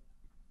 No.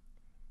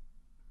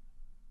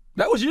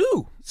 That was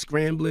you.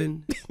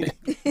 Scrambling.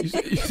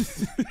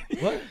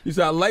 What? You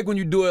said, I like when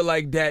you do it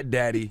like that,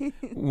 Daddy,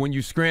 when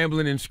you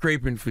scrambling and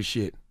scraping for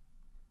shit.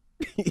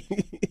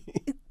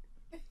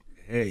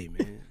 Hey,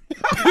 man.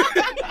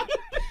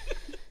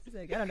 He's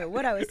like, I don't know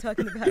what I was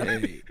talking about.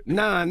 Hey.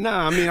 Nah. I mean,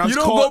 I was You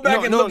don't go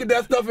back and look at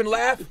that stuff and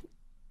laugh?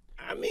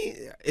 I mean,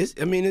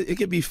 it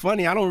could be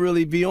funny. I don't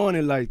really be on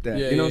it like that.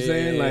 You know what I'm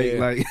saying?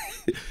 Like.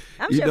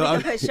 I'm sure we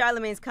can put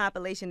Charlamagne's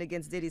compilation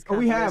against Diddy's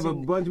We compilation. have a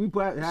bunch. We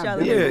put.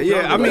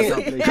 Yeah. I mean,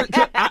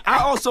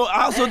 I also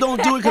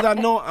don't do it because I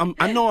know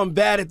I'm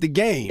bad at the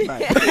game.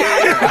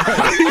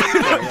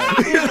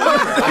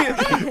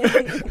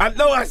 I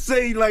know I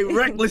say like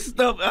reckless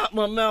stuff out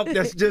my mouth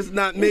that's just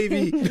not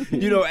maybe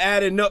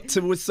adding up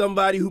to with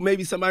somebody who's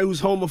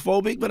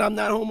homophobic, but I'm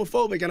not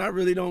homophobic and I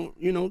really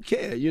don't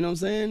care. You know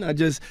what I'm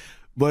saying?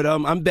 But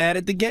I'm bad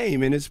at the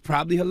game, and it's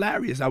probably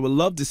hilarious. I would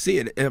love to see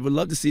it. I would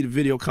love to see the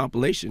video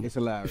compilation. It's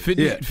hilarious.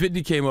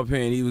 50 came up here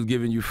and he was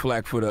giving you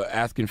flack for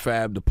asking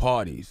Fab to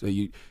party. So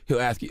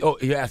he'll ask you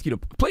to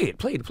play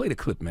the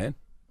clip, man.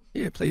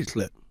 Yeah, play the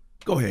clip.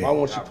 Go ahead. Why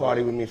won't you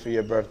party with me for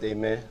your birthday,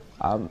 man?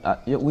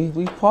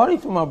 We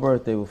partied for my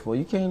birthday before.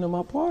 You came to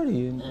my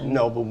party.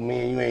 No, but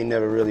me and you ain't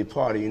never really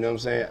party. You know what I'm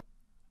saying?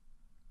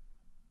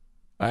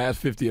 I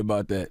asked 50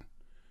 about that,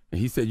 and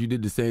he said you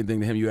did the same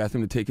thing to him. You asked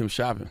him to take him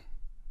shopping.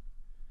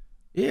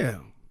 Yeah,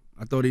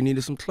 I thought he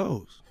needed some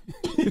clothes.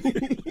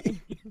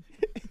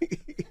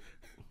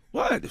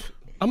 What?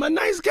 I'm a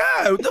nice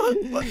guy.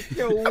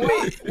 Yo,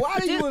 why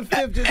do you and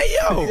Fifth just? Hey,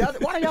 yo.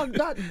 Why y'all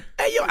not?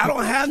 Hey, yo, I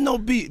don't have no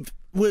beef.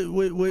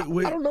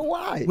 I don't know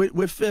why.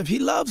 With Fifth, he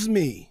loves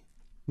me.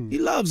 He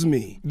loves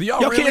me. Do y'all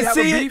really can't have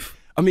see a it? beef?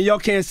 I mean, y'all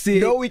can't see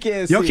it. No, we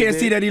can't see Y'all it, can't man.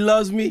 see that he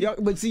loves me.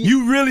 But see,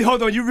 you really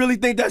hold on. You really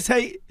think that's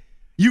hate?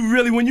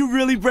 When you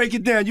really break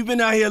it down, you've been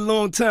out here a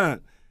long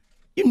time.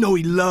 You know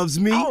he loves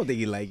me. I don't think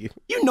he like you.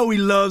 You know he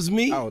loves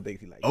me. I don't think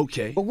he like you.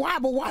 Okay. But why?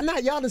 But why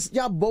not?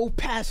 Y'all both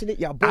passionate.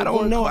 Y'all both. I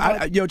don't know.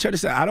 Yo, check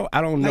this out.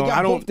 I don't know. Like,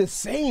 I don't. both the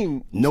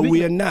same. No,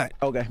 we are not.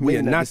 Okay. We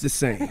are not the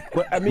same.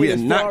 But I mean, we are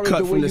as not far cut as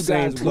the from way the you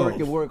same guys cloth. work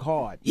and work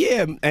hard.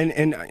 Yeah, and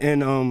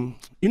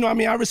you know, I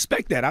mean, I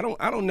respect that. I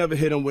don't never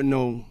hit him with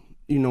no,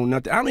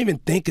 nothing. I don't even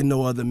think of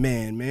no other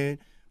man.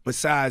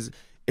 Besides,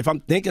 if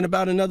I'm thinking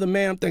about another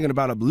man, I'm thinking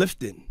about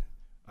uplifting.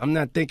 I'm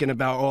not thinking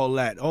about all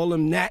that. All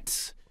them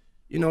gnats,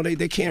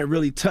 they can't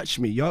really touch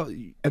me. Y'all,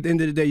 at the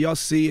end of the day, y'all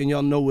see and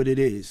y'all know what it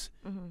is.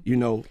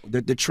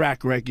 The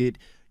track record.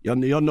 Y'all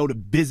know the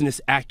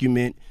business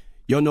acumen.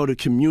 Y'all know the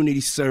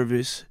community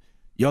service.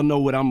 Y'all know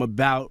what I'm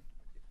about.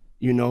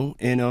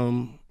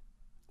 And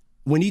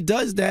when he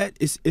does that,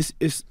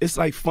 it's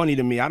like funny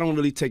to me. I don't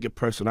really take it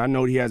personal. I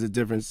know he has a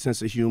different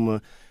sense of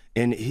humor,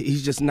 and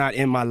he's just not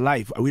in my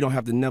life. We don't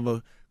have to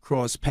never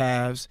cross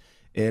paths,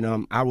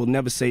 and I will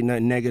never say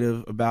nothing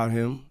negative about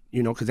him,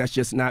 because that's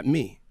just not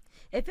me.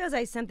 It feels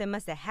like something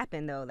must have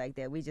happened, though, like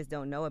that we just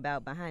don't know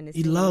about behind the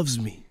scenes. He loves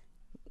me.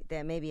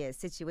 That maybe a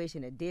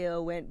situation, a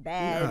deal went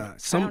bad. Nah,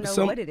 I don't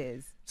know what it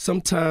is.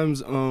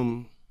 Sometimes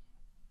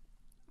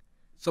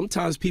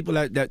people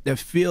that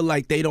feel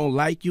like they don't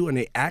like you and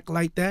they act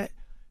like that,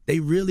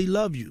 they really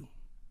love you.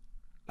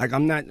 Like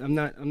I'm not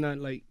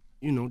like,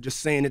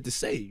 just saying it to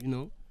say,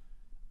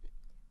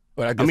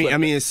 But I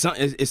mean,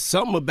 it's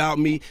something about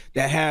me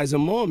that has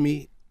him on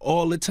me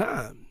all the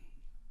time,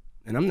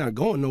 and I'm not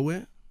going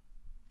nowhere.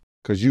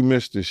 Cause you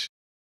missed this.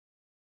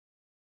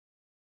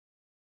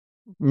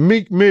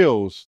 Meek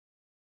Mills.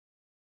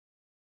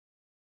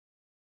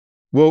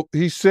 Well,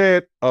 he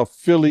said a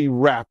Philly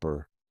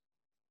rapper.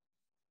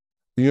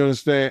 You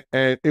understand?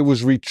 And it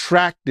was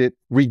redacted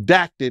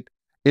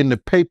in the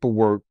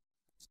paperwork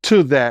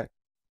to that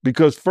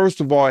because first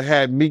of all, it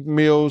had Meek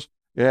Mills,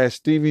 it had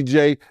Stevie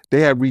J,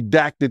 they had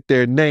redacted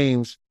their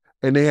names,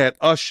 and they had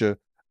Usher,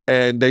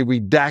 and they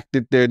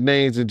redacted their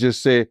names and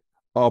just said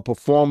a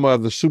performer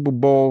of the Super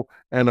Bowl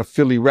and a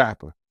Philly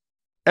rapper.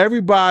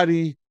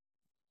 Everybody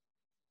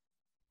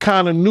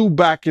kind of knew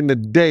back in the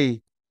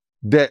day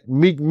that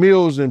Meek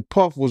Mills and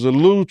Puff was a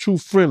little too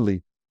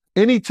friendly.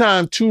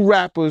 Anytime two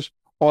rappers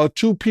or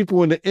two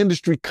people in the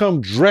industry come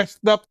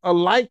dressed up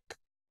alike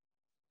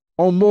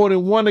on more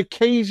than one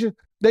occasion,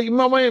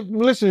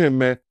 listen here,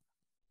 man.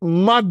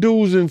 My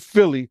dudes in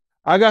Philly,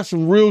 I got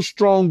some real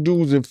strong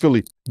dudes in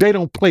Philly. They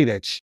don't play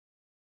that shit.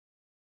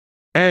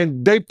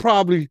 And they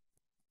probably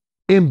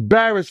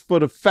embarrassed for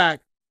the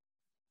fact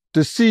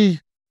to see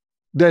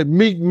that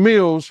Meek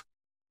Mills,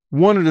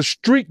 one of the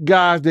street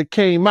guys that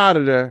came out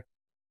of there,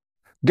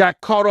 got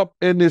caught up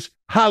in this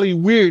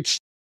Hollywood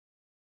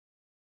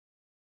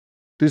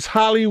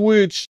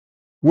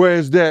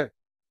whereas that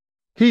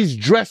he's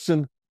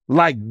dressing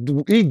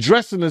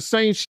the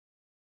same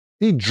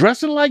he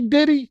dressing like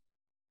Diddy,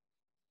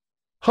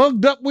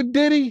 hugged up with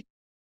Diddy.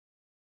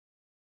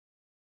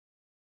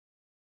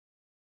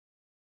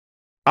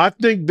 I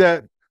think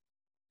that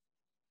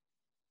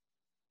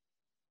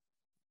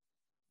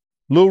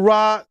Lil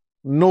Rod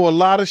know a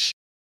lot of shit,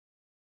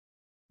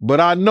 but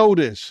I know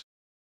this.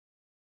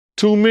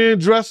 Two men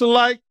dress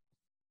alike,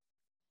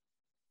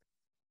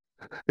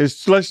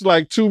 it's just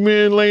like two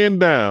men laying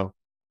down.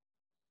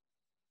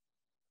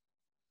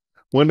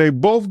 When they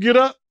both get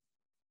up,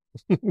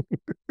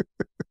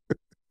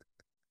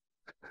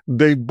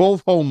 they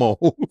both homos.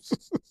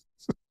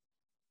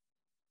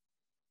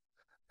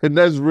 And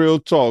that's real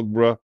talk,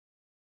 bruh.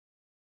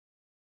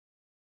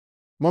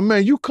 My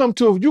man, you go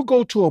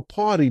to a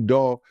party,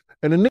 dog,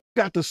 and the nigga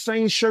got the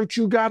same shirt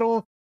you got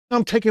on,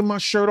 I'm taking my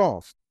shirt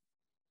off.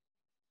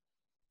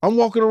 I'm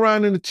walking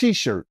around in a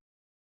t-shirt.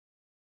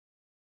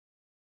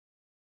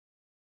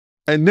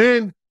 And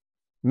then,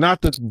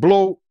 not to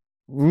blow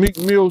Meek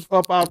Mills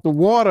up out the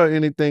water or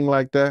anything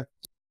like that,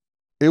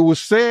 it was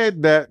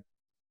said that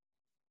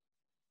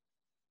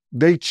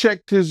they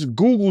checked his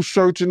Google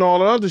search and all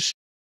the other shit,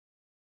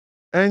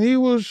 and he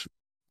was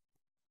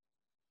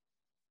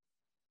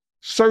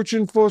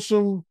searching for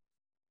some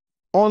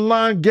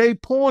online gay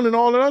porn and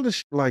all that other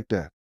shit like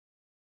that.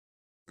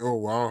 Oh,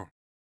 wow.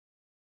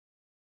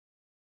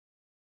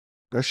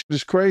 That shit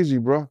is crazy,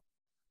 bro.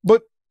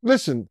 But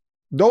listen,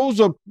 those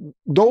are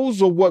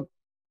what,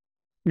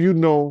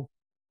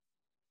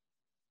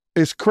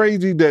 it's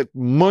crazy that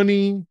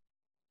money,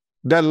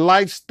 that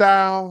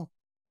lifestyle,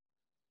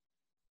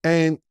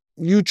 and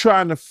you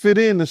trying to fit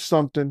into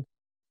something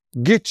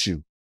get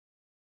you.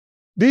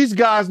 These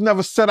guys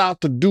never set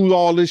out to do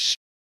all this shit.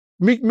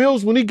 Meek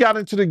Mills, when he got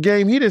into the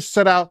game, he didn't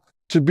set out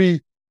to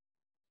be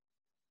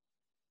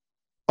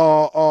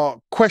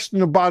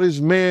questioning about his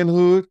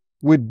manhood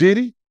with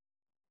Diddy.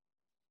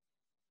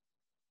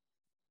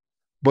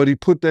 But he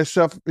put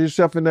himself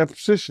in that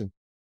position.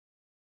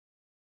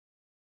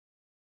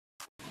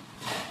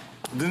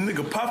 the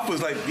nigga Puff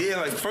was like, yeah,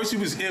 like first he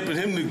was amping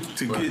him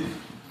to get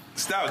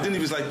stout. Then he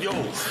was like, yo,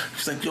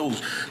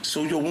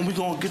 so when we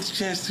gonna get the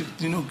chance to,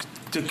 you know,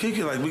 to kick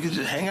it, like we could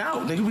just hang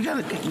out, nigga. We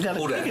gotta kick it.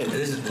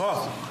 This is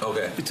Puff.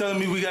 Okay. He telling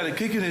me we gotta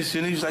kick it and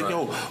shit. And he was like,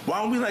 yo,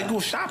 why don't we like go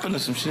shopping or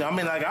some shit? I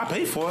mean, like I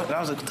pay for it. And I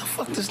was like, what the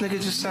fuck this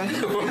nigga just say?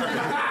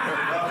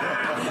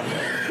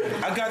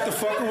 I got the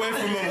fuck away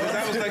from him because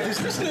I was like, this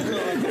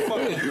nigga,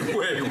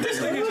 fucking, this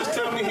nigga just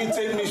tell me he'd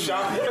take me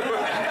shopping.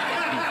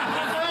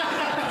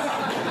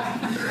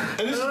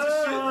 And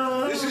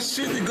this is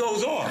shit that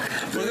goes on.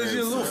 But there's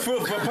a little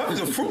fruit,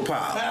 it's a fruit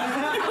pile.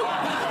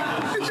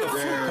 It's a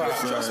fruit pile,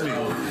 trust me.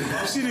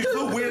 You see these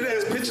little weird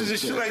ass pictures and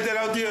shit like that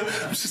out there,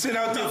 sitting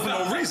out there for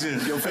no reason.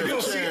 Like, you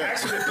don't see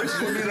accident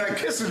pictures of me like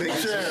kissing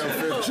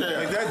niggas.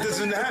 Like that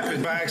doesn't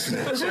happen by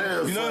accident.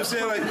 You know what I'm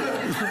saying? Like,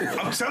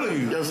 I'm telling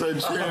you.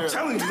 I'm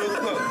telling you,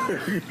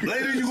 look.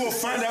 Later you gonna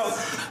find out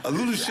a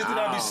little shit that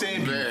I be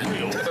saying be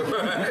real.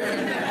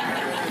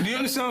 Do you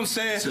understand what I'm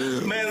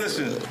saying? Man,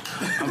 listen,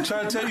 I'm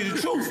trying to tell you the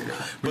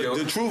truth. But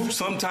the truth,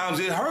 sometimes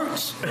it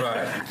hurts.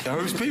 Right. It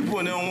hurts people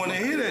and they don't want to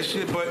hear that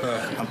shit. But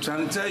I'm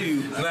trying to tell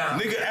you,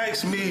 nigga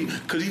asked me,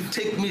 could he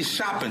take me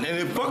shopping? And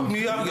it fucked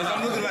me up because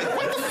I'm looking like,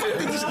 what the fuck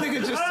did this nigga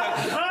just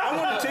say? I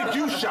want to take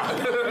you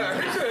shopping.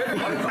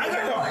 I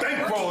got a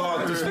bankroll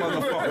out this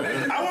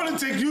motherfucker. I want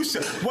to take you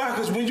shopping. Why?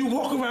 Because when you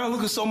walk around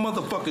looking so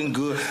motherfucking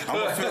good, I'm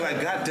going to feel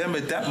like, God damn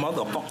it, that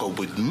motherfucker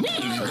with me.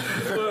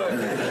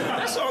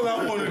 That's all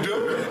I want to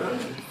do.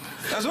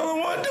 That's all I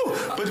want to do.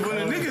 But when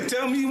a nigga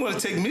tell me he want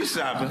to take me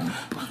shopping,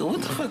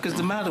 what the fuck is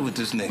the matter with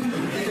this nigga?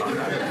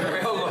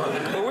 Wait, hold on.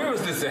 But where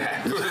was this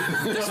at?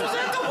 This was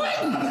at the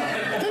wedding.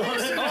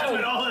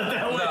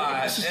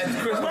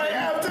 Right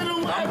after the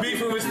wedding. I'm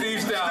beefing with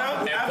Steve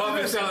Stout, and Puff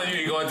is telling you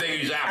he's going to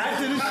take you shopping.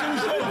 After the shit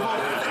was over.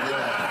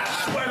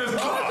 Swear to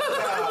God.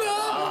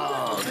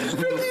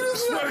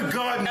 Swear to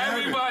God.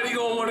 Everybody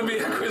going to want to be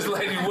at Chris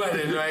Lady's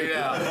wedding right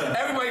now.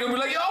 Everybody going to be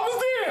like, yo, I was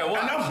there.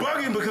 And I'm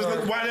bugging because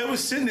look, while they was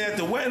sitting there at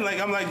the wedding, like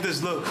I'm like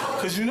this, look,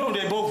 because you know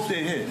they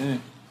hit.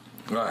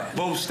 Right.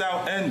 Both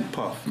Stout and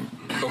Puff.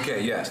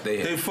 Okay, yes, they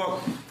hit. They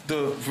fucked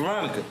the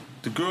Veronica,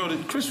 the girl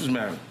that Chris was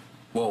married.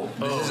 Whoa,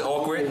 this is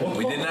awkward.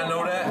 We did not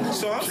know that.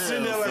 So I'm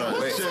sitting there like,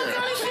 what the fuck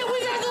kind of shit we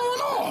got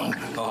going on?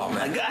 Oh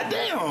man,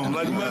 goddamn!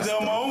 Like I'm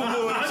on my own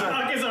little. I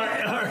guess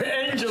our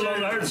angel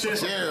on our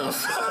shit. I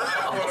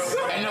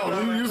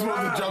know you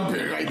supposed to jump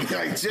in like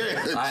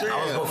chill. I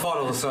was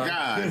befuddled, son.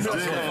 God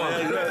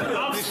damn.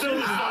 I'm still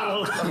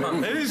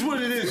befuddled. It is what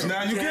it is.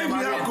 Now you gave me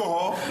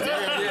alcohol.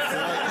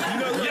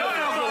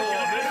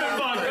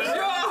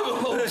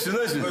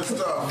 Listen.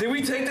 Did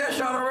we take that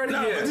shot already?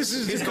 Nah, but this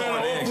is the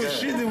kind of awkward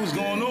shit that was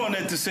going on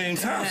at the same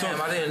time. Damn,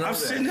 I didn't know I'm that.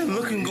 sitting there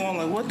looking, going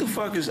like, what the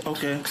fuck is,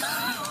 okay,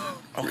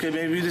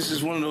 maybe this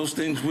is one of those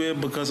things where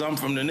because I'm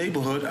from the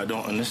neighborhood, I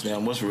don't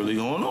understand what's really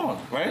going on,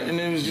 right? And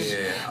it was just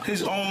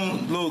his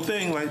own little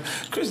thing, like,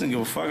 Chris didn't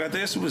give a fuck. I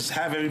guess it was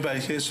have everybody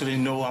here so they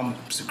know I'm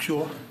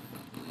secure.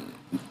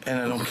 And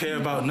I don't care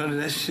about none of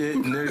that shit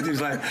and everything's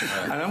like,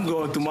 and I'm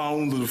going through my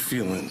own little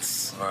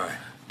feelings. All right.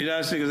 You know what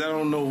I'm saying? Because I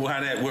don't know how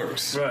that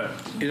works. Right.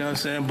 You know what I'm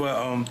saying?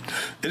 But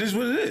it is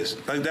what it is.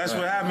 Like, that's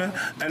what happened.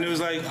 And it was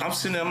like, I'm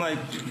sitting there, I'm like,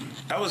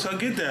 that was her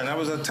get that. That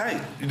was her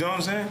type. You know what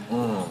I'm saying?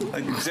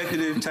 Like,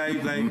 executive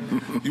type. Like,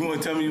 you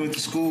want to tell me you went to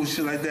school,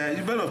 shit like that.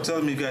 You better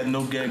tell me you got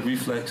no gag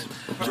reflex.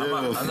 I'm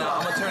going to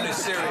turn this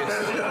serious. I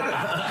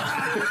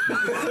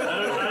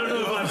don't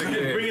know if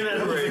bringing that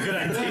up is a good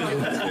idea.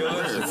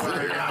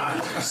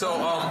 So,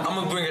 I'm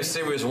going to bring it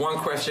serious. One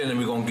question, and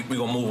we're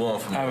gonna move on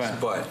from this. Right.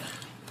 But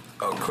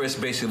Chris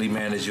basically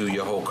managed you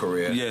your whole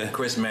career. Yeah.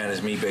 Chris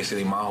managed me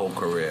basically my whole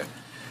career.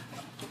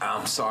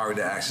 I'm sorry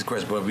to ask this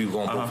question, but we're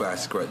going to both ask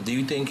this question. Do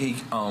you think he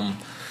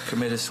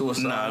committed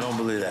suicide? Nah, I don't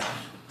believe that.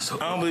 So,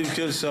 I don't believe he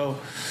killed. So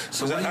what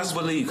do you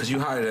believe? Because you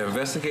hired an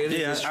investigator?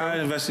 Yeah, I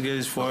hired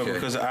investigators for it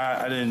because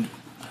I didn't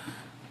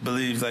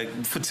believe, like,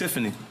 for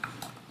Tiffany.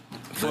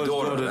 For the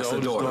daughter, that's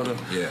the daughter.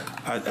 Yeah.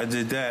 I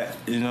did that,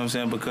 you know what I'm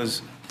saying,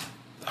 because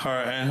her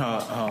and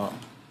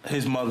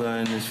his mother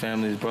and his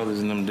family, his brothers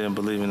and them didn't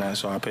believe in that,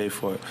 so I paid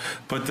for it.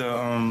 But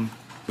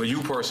But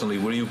you personally,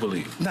 what do you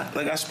believe? Not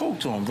like I spoke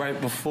to him right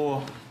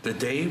before. The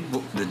day?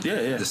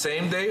 The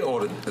same day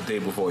or the day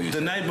before you?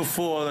 The night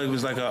before, like, it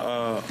was like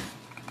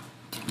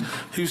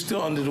he was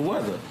still under the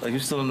weather. Like, he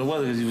was still under the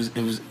weather because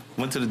he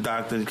went to the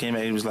doctor and came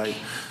out. He was like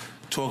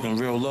talking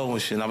real low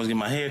and shit. And I was getting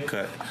my hair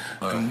cut.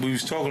 And we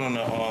was talking on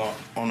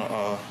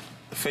the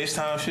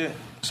FaceTime shit,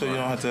 so you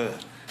don't have to.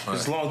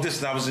 It's long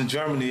distance. I was in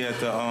Germany at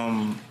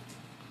the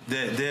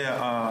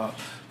their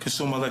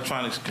Consumer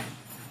Electronics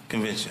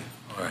Convention.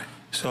 All right.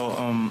 So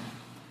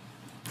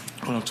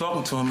when I'm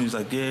talking to him, he was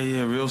like,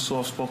 yeah, real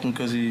soft spoken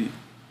because he,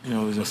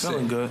 wasn't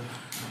feeling good.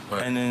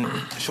 Right. And then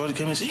Shorty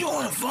came in and said, you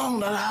on the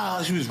phone?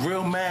 She was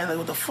real mad, like,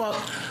 what the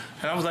fuck?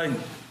 And I was like,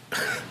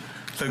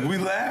 we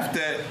laughed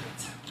at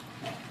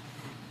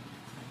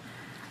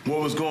what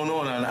was going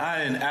on.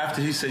 And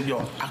after he said,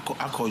 yo,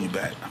 I'll call you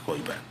back.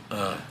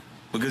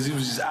 Because he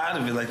was just out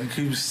of it, like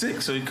he was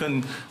sick, so he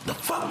couldn't. The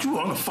fuck, you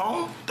on the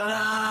phone?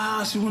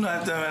 She went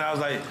after him, and I was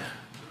like,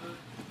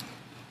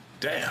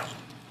 damn.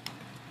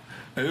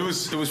 And it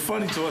was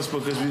funny to us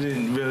because we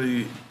didn't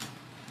really.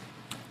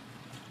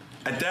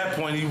 At that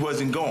point, he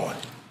wasn't going.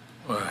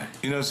 Right.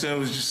 You know what I'm saying? It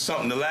was just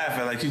something to laugh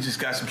at, like he just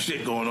got some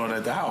shit going on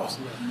at the house.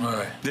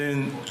 Right.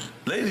 Then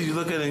later you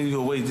look at it and you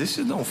go, wait, this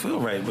shit don't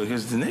feel right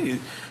because the nigga,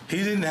 he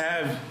didn't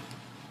have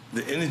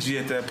the energy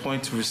at that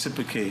point to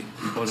reciprocate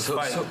or to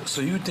fight.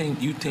 So you think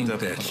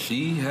that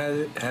she had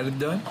it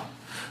done?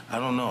 I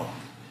don't know.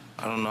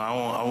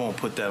 I won't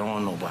put that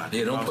on nobody.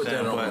 Yeah, don't put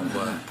that on.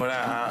 But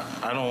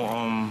I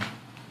don't.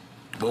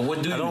 But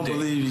what do you I don't think?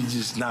 believe he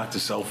just knocked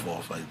himself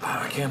off like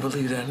that. I can't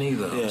believe that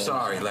neither. Yeah. I'm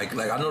sorry. Like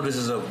I know this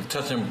is a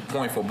touching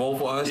point for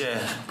both of us. Yeah.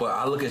 But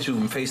I look at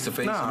you face to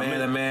face, man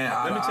to man.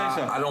 Let me tell you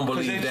something. I don't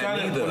believe that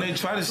neither. When they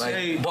try to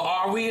say, but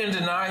are we in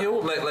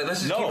denial? Like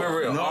let's just keep it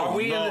real. Are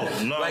we no.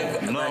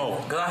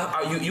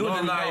 You in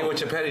denial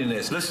with your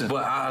pettiness. Listen.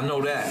 But I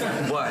know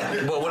that.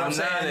 But what I'm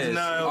saying is,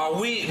 are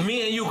we,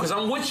 me and you, because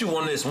I'm with you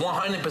on this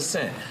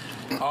 100%.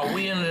 Are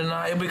we in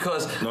denial?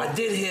 Because I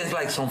did hear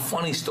like some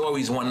funny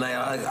stories one night.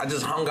 I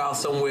just hung out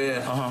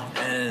somewhere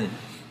and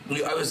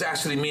it was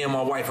actually me and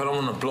my wife. I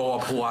don't want to blow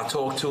up who I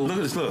talked to. Look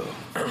at this, look.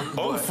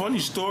 All the funny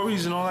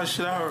stories and all that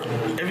shit I heard.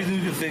 Everything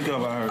you can think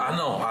of, I heard. I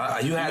know.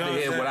 You had to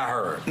hear what I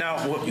heard. Now,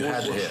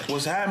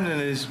 what's happening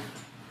is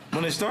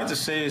when they start to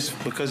say it's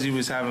because he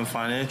was having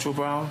financial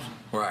problems.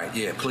 Right,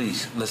 yeah,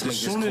 please. Let's make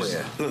this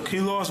clear. Look, he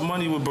lost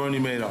money with Bernie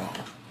Madoff.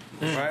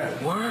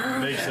 Right?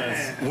 Word. Makes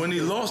sense. When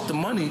he lost the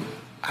money,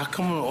 I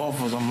come in the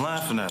office, I'm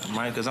laughing at him,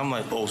 right? Because I'm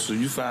like, oh, so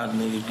you found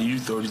a nigga, you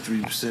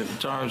 33%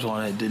 returns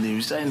on that, didn't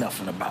even say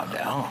nothing about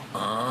that,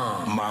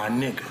 huh? My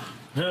nigga.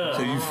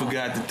 So you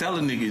forgot to tell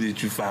a nigga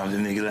that you found a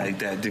nigga like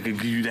that that could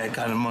give you that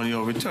kind of money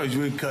on returns.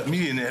 You ain't cut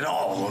me in at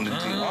all on the deal,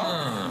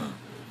 huh?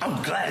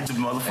 I'm glad the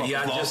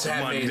motherfucker lost the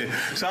money.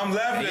 So I'm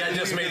laughing at I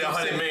just made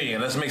 $100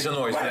 million. Let's make some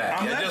noise for that.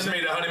 I just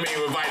made $100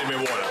 million with vitamin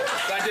water.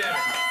 God damn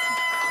it.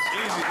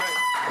 It's easy, man.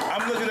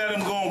 I'm looking at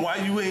him going, why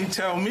you ain't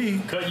tell me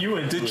that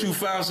you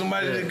found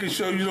somebody that could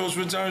show you those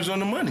returns on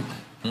the money?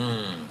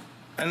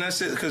 And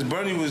that's it, because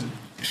Bernie was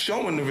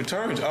showing the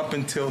returns up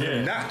until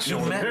him not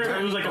showing the returns.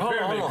 It was like a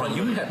pyramid. Hold on.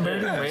 You met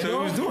Bernie Madoff? So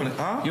he was doing it,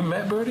 huh? You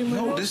met Bernie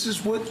Madoff? No, this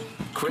is what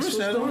Chris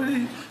had was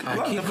already. All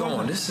right, keep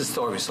going. This is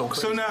story so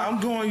crazy. So now I'm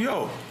going,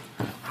 yo,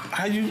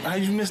 how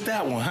you missed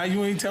that one? How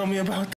you ain't tell me about that?